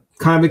forgot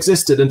kind of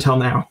existed until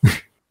now.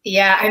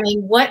 Yeah, I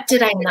mean, what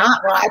did I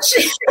not watch?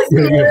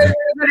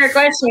 Better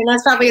question.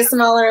 That's probably a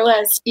smaller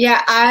list.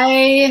 Yeah,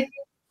 I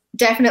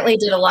definitely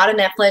did a lot of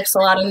Netflix, a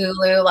lot of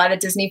Hulu, a lot of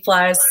Disney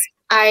Plus.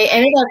 I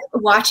ended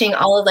up watching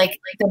all of like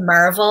the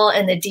Marvel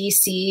and the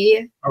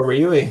DC. Oh,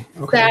 really?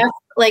 Okay. Stuff,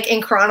 like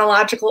in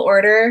chronological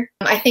order.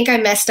 I think I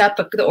messed up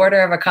the order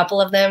of a couple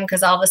of them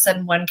because all of a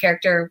sudden one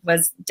character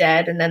was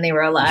dead and then they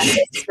were alive.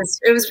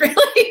 It was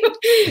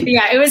really,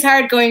 yeah, it was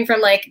hard going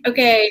from like,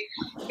 okay,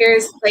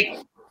 here's like,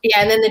 yeah,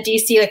 and then the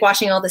DC, like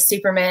watching all the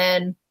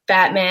Superman,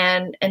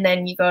 Batman, and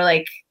then you go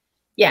like,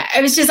 yeah,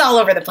 it was just all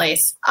over the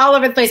place,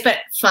 but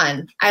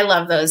fun. I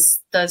love those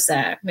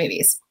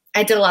movies.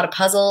 I did a lot of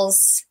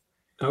puzzles.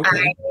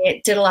 Okay.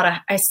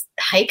 I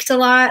hiked a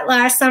lot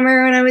last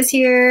summer when I was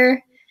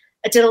here.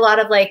 I did a lot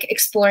of like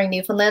exploring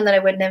Newfoundland that I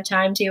wouldn't have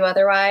time to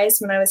otherwise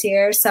when I was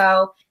here.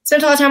 So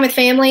spent a lot of time with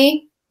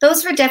family.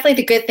 Those were definitely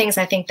the good things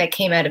I think that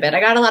came out of it. I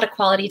got a lot of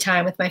quality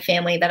time with my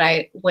family that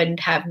I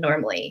wouldn't have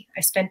normally.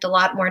 I spent a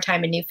lot more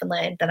time in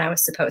Newfoundland than I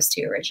was supposed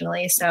to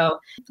originally. So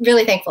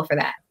really thankful for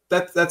that.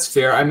 That's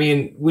fair. I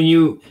mean, when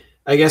you,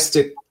 I guess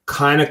to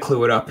kind of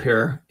clue it up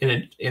here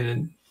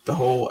in the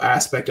whole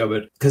aspect of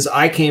it, because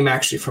I came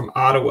actually from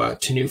Ottawa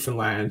to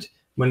Newfoundland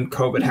when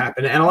COVID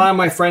happened. And a lot of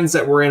my friends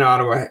that were in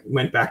Ottawa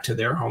went back to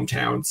their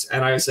hometowns.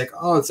 And I was like,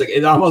 oh, it's like,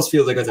 it almost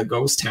feels like it's a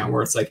ghost town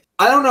where it's like,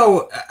 I don't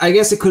know. I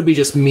guess it could be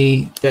just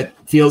me that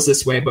feels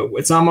this way, but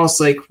it's almost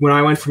like when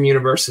I went from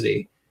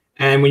university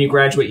and when you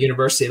graduate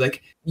university,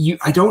 like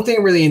I don't think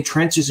it really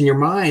entrenches in your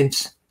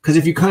mind. Because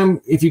if you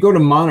go to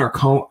Mun or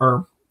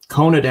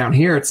Kona down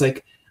here, it's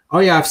like, oh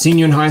yeah, I've seen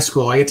you in high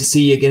school. I get to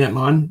see you again at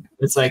Mun.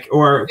 It's like,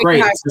 or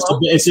great.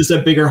 It's just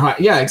a bigger high.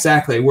 Yeah,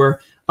 exactly.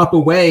 Where up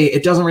away,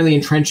 it doesn't really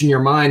entrench in your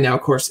mind. Now,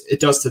 of course,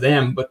 it does to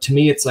them. But to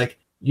me, it's like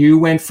you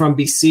went from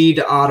BC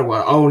to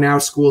Ottawa. Oh, now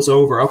school's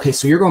over. Okay,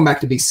 so you're going back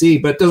to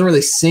BC, but it doesn't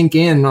really sink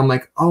in. And I'm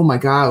like, oh my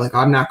God, like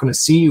I'm not going to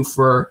see you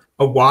for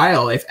a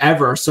while, if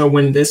ever. So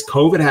when this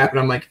COVID happened,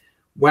 I'm like,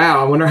 wow,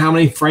 I wonder how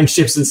many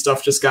friendships and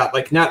stuff just got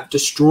like not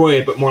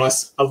destroyed, but more or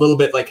less a little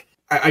bit like,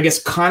 I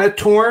guess kind of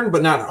torn,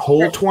 but not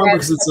whole torn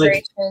because it's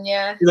like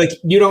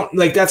you don't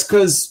like that's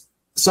because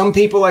some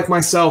people like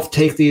myself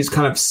take these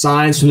kind of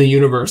signs from the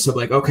universe of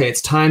like, okay,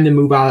 it's time to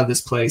move out of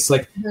this place.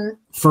 Like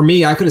for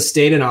me, I could have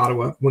stayed in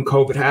Ottawa when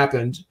COVID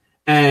happened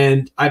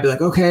and I'd be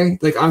like, okay,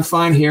 like I'm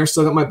fine here.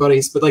 Still got my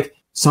buddies. But like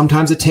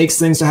sometimes it takes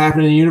things to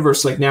happen in the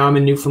universe. Like now I'm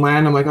in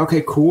Newfoundland. I'm like,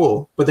 okay,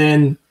 cool. But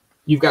then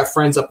you've got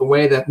friends up the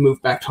way that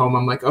moved back home.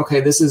 I'm like, okay,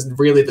 this is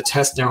really the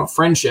test now of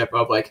friendship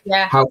of like,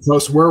 how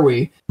close were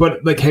we?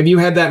 But like, have you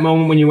had that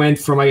moment when you went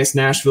from, I guess,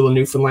 Nashville to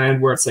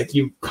Newfoundland where it's like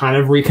you kind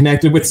of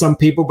reconnected with some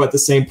people, but at the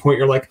same point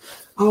you're like,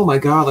 oh my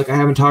God, like I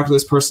haven't talked to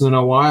this person in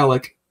a while.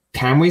 Like,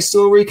 can we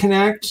still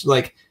reconnect?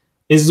 Like,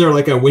 is there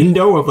like a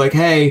window of like,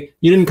 hey,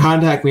 you didn't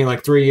contact me in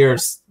like 3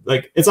 years.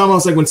 Like, it's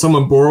almost like when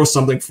someone borrows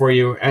something for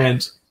you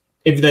and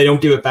if they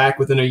don't give it back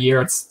within a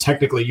year, it's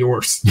technically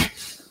yours.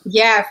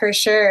 Yeah, for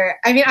sure.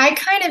 I mean, I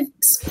kind of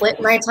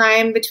split my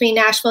time between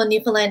Nashville and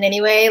Newfoundland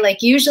anyway.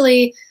 Like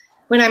usually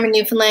when I'm in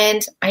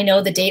Newfoundland, I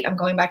know the date I'm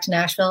going back to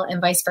Nashville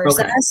and vice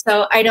versa. Okay.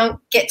 So I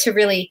don't get to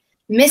really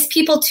miss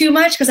people too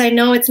much because I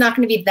know it's not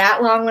going to be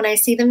that long when I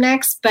see them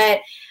next. But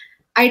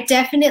I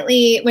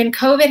definitely, when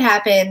COVID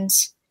happened,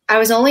 I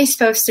was only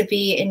supposed to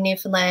be in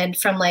Newfoundland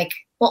from like,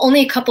 well,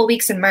 only a couple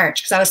weeks in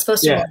March because I was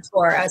supposed to go on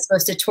tour. I was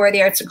supposed to tour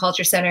the arts and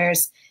culture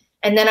centers.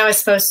 And then I was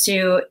supposed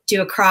to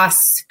do a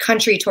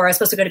cross-country tour. I was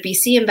supposed to go to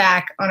BC and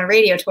back on a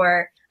radio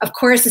tour. Of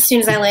course, as soon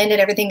as I landed,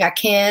 everything got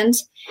canned.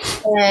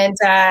 And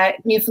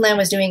Newfoundland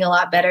was doing a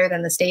lot better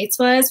than the States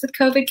was with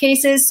COVID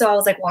cases. So I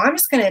was like, well, I'm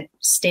just going to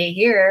stay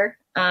here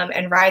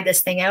and ride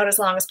this thing out as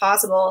long as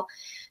possible.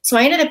 So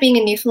I ended up being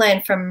in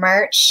Newfoundland from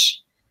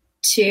March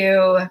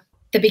to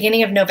the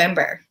beginning of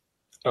November.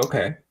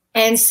 Okay.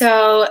 And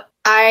so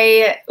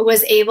I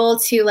was able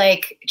to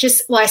I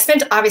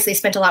obviously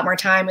spent a lot more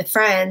time with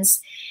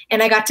friends.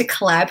 And I got to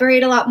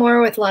collaborate a lot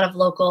more with a lot of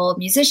local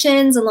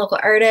musicians and local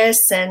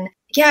artists. And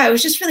yeah, it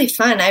was just really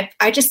fun.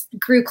 I just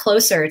grew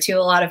closer to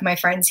a lot of my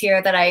friends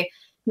here that I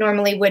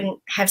normally wouldn't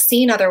have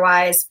seen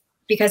otherwise.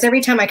 Because every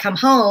time I come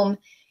home,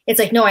 it's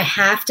like, no, I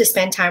have to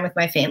spend time with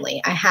my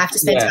family. I have to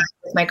spend time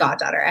with my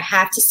goddaughter. I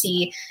have to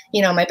see,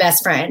 my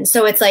best friend.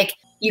 So it's like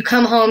you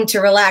come home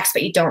to relax,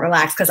 but you don't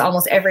relax because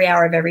almost every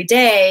hour of every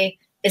day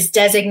is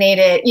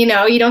designated, you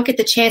don't get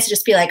the chance to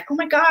just be like, oh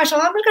my gosh, I'm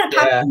going to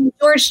pop on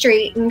George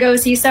Street and go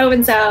see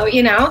so-and-so,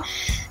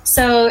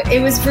 So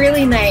it was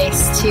really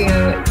nice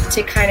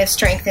to kind of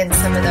strengthen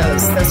some of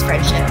those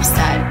friendships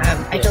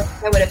that I don't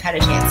think I would have had a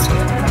chance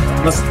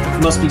to.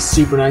 Must be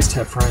super nice to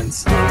have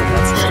friends.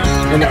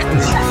 And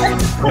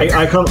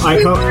I come.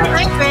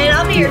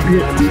 I'll be your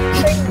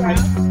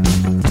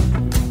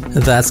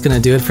That's going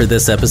to do it for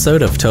this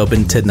episode of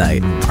Tobin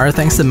Tonight. Our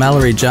thanks to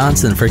Mallory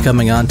Johnson for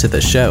coming on to the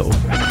show.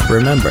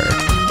 Remember,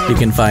 you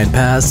can find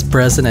past,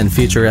 present, and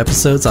future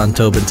episodes on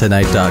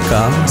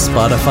TobinTonight.com,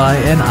 Spotify,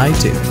 and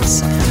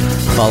iTunes.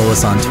 Follow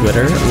us on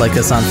Twitter, like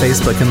us on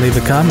Facebook, and leave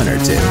a comment or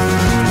two.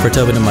 For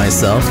Tobin and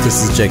myself,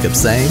 this is Jacob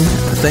saying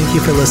thank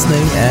you for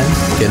listening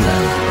and good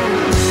night.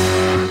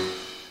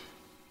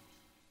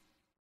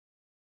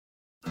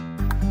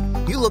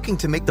 Looking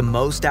to make the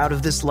most out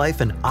of this life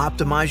and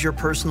optimize your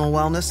personal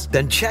wellness?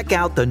 Then check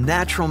out the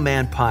Natural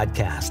Man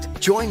Podcast.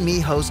 Join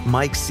me, host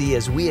Mike C.,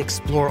 as we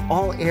explore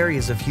all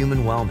areas of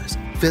human wellness,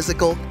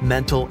 physical,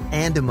 mental,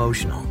 and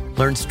emotional.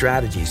 Learn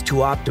strategies to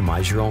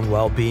optimize your own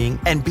well-being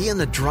and be in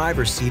the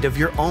driver's seat of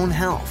your own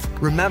health.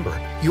 Remember,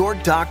 your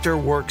doctor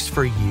works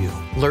for you.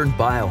 Learn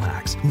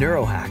biohacks,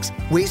 neurohacks,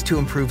 ways to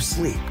improve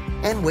sleep,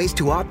 and ways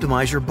to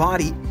optimize your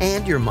body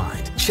and your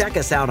mind. Check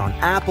us out on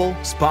Apple,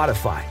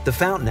 Spotify, the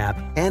Fountain app,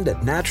 and at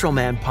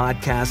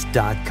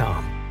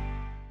naturalmanpodcast.com.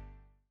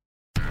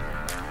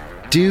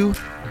 Do,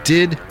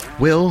 Did,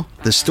 Will,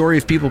 the Story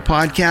of People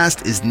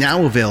podcast is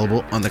now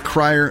available on the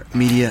Crier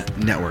Media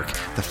Network.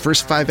 The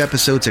first 5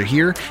 episodes are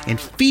here and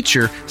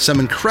feature some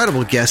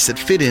incredible guests that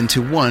fit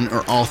into one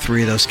or all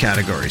 3 of those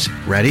categories.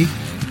 Ready?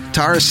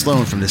 Tara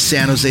Sloan from the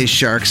San Jose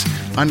Sharks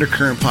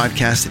Undercurrent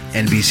podcast at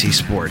NBC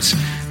Sports.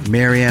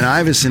 Marianne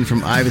Iveson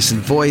from Iveson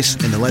Voice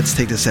and the Let's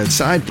Take This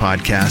Outside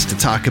podcast to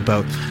talk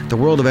about the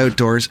world of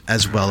outdoors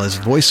as well as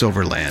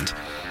voiceover land.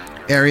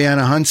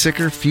 Ariana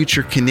Hunsicker,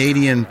 future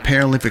Canadian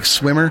Paralympic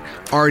swimmer,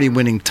 already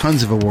winning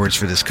tons of awards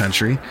for this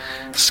country.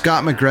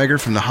 Scott McGregor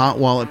from the Hot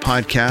Wallet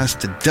podcast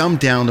to dumb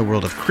down the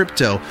world of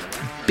crypto,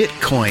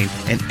 Bitcoin,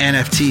 and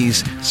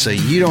NFTs so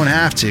you don't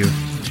have to.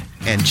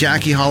 And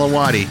Jackie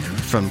Holowati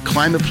from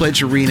Climate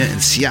Pledge Arena in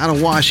Seattle,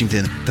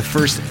 Washington, the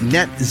first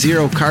net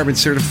zero carbon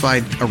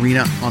certified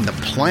arena on the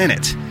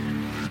planet.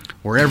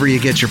 Wherever you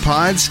get your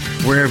pods,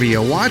 wherever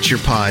you watch your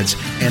pods,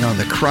 and on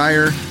the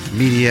Crier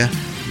Media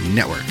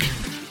Network.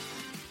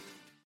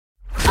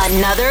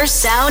 Another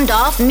Sound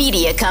Off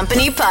Media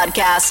Company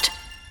podcast.